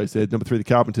 patron of the show, said number 3, The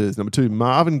Carpenters. Number 2,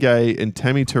 Marvin Gaye and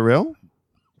Tammy Terrell.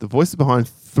 The voices behind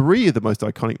 3 of the most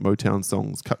iconic Motown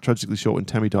songs, cut tragically short when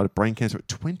Tammy died of brain cancer at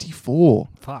 24.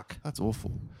 Fuck. That's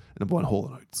awful. And number 1,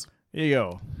 Hall & Oates. Here you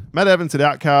go. Matt Evans said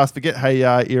Outcast, Forget Hey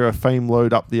Ya era fame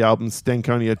load up the album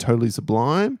Stankonia Totally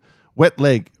Sublime. Wet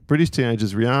Leg, British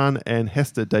teenagers Rihanna and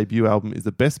Hester debut album is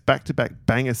the best back-to-back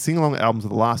banger sing-along albums of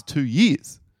the last 2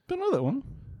 years. Don't know that one.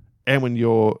 And when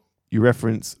you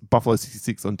reference Buffalo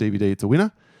 66 on DVD, it's a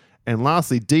winner. And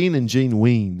lastly, Dean and Gene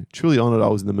Ween. Truly honoured I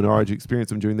was in the minority to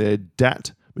experience them during their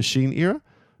DAT machine era.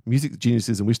 Music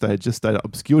geniuses and wish they had just stayed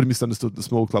obscured and misunderstood the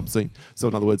small club scene. So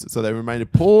in other words, so they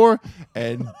remained poor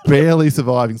and barely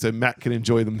surviving so Matt can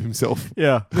enjoy them himself.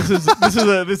 Yeah. This is a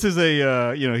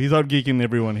he's out geeking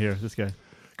everyone here. This guy.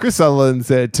 Chris Sutherland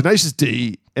said Tenacious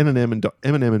D, Eminem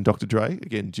and Dr. Dre.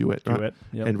 Again, duet, right? Duet,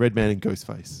 yep. And Redman and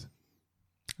Ghostface.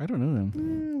 I don't know them.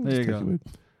 We'll There just you take go. your word.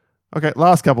 Okay,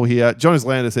 last couple here. John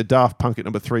Islander said Daft Punk at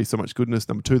number 3, So Much Goodness.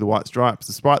 Number 2, The White Stripes,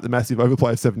 despite the massive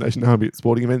overplay of Seven Nation Army at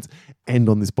sporting events and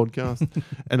on this podcast.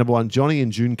 And number 1, Johnny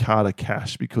and June Carter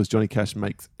Cash, because Johnny Cash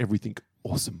makes everything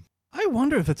awesome. I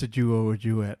wonder if that's a duo or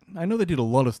duet. I know they did a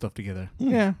lot of stuff together.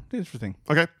 Yeah, interesting.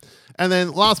 Okay. And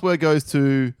then last word goes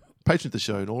to patron of the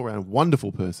show, an all-around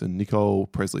wonderful person, Nicole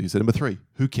Presley, who said number 3,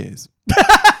 Who cares?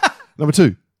 Number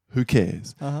 2, Who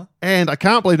cares? And I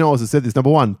can't believe no one else has said this. Number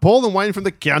 1, Paul and Wayne from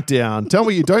The Countdown. Tell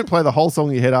me you don't play the whole song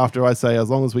in your head after I say, as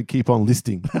long as we keep on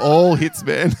listing. All hits,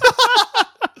 man.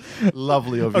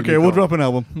 Lovely of you, Okay, we'll Nicole. drop an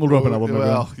album. everyone.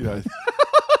 Well, you know,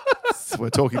 we're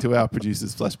talking to our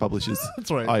producers / publishers. That's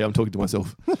right. I'm talking to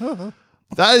myself.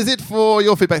 That is it for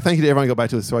your feedback. Thank you to everyone who got back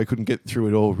to us. Sorry I couldn't get through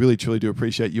it all. Really, truly do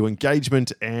appreciate your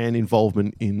engagement and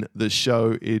involvement in the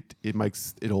show. It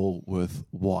makes it all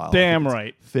worthwhile. Damn It's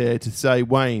right. Fair to say.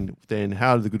 Wayne, then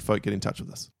how do the good folk get in touch with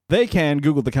us? They can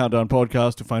Google the Countdown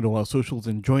Podcast to find all our socials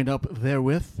and join up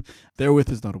therewith.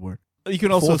 Therewith is not a word. You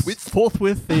can also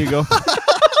forthwith. There you go.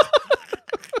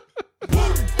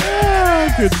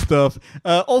 Good stuff.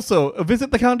 Also,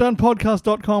 visit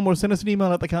thecountdownpodcast.com or send us an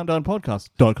email at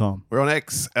thecountdownpodcast.com. We're on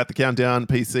X at The Countdown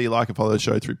PC. Like and follow the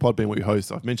show through Podbean, where we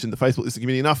host. I've mentioned the Facebook listening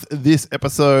community enough this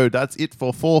episode. That's it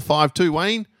for 452.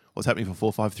 Wayne, what's happening for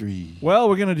 453? Well,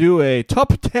 we're going to do a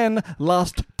top 10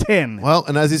 last 10. Well,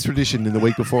 and as is tradition in the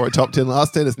week before a top 10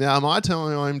 last 10, it's now my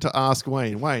time to ask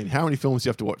Wayne. Wayne, how many films do you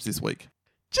have to watch this week?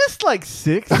 Just like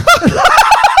 6.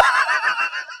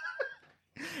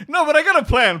 No, but I got a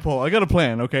plan, Paul. I got a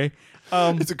plan, okay?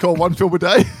 Is it called one film a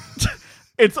day?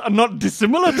 It's not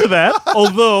dissimilar to that,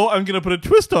 although I'm going to put a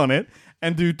twist on it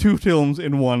and do 2 films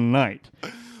in one night.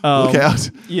 Look out.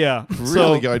 Yeah.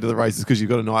 Really going to the races because you've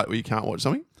got a night where you can't watch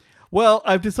something? Well,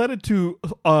 I've decided to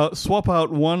swap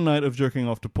out one night of jerking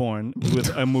off to porn with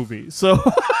a movie. So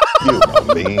You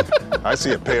know me. I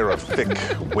see a pair of thick,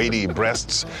 weighty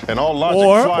breasts, and all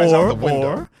logic flies out the window.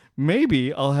 or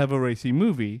maybe I'll have a racy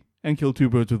movie and kill 2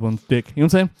 birds with one stick. You know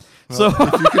what I'm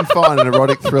saying? If you can find an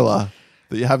erotic thriller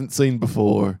that you haven't seen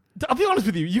before. I'll be honest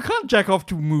with you. You can't jack off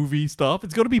to movie stuff.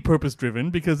 It's got to be purpose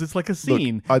driven because it's like a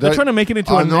scene. I They're don't- trying to make it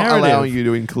into I'm a not narrative. allowing you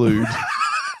to include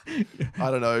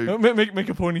I don't know. Make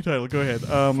a porny title. Go ahead.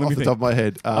 Let me Off the think. top of my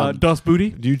head. Das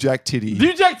Booty. New Jack Titty.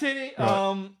 New Jack Titty.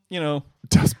 Right.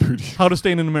 Das Booty. How to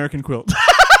Stain an American Quilt.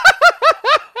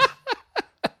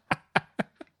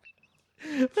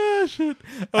 Ah, shit.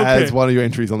 Okay. As one of your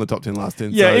entries on the top 10 last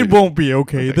 10. Yeah, so it won't be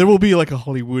okay. There will be like a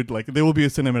Hollywood, there will be a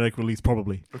cinematic release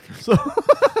probably. So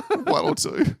one or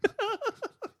two.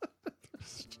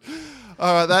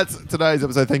 All right, that's today's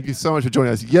episode. Thank you so much for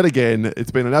joining us yet again.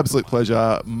 It's been an absolute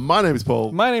pleasure. My name is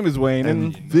Paul. my name is Wayne,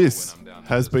 and and this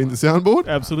has been the soundboard.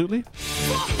 absolutely.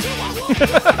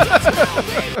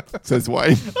 Says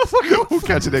Wayne. We'll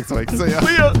catch you next week. See ya.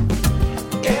 See ya.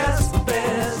 It's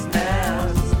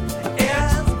business.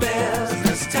 It's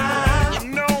business time. You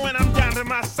know when I'm down to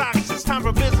my socks, it's time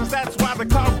for business. That's why they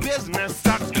call business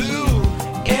sucks. Ooh.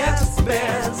 It's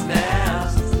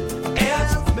business.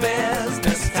 It's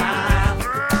business time.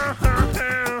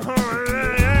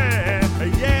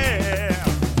 Yeah.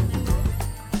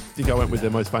 I think I went with their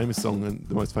most famous song, and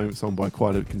the most famous song by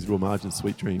quite a considerable margin,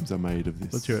 Sweet Dreams Are Made of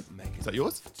This. Let's hear it. Is that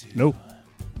yours? No.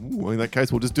 Ooh, well, in that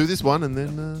case, we'll just do this one and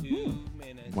then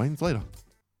Wayne's later.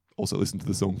 Also listen to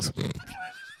the songs.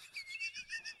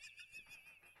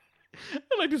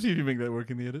 I'd like to see if you make that work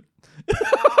in the edit.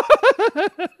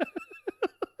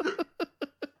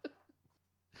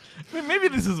 Maybe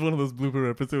this is one of those blooper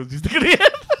episodes you stick at the end.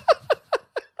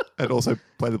 And also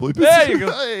play the bloopers. There you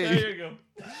go. Hey. There you go.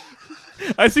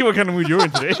 I see what kind of mood you're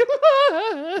in today.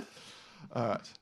 All right.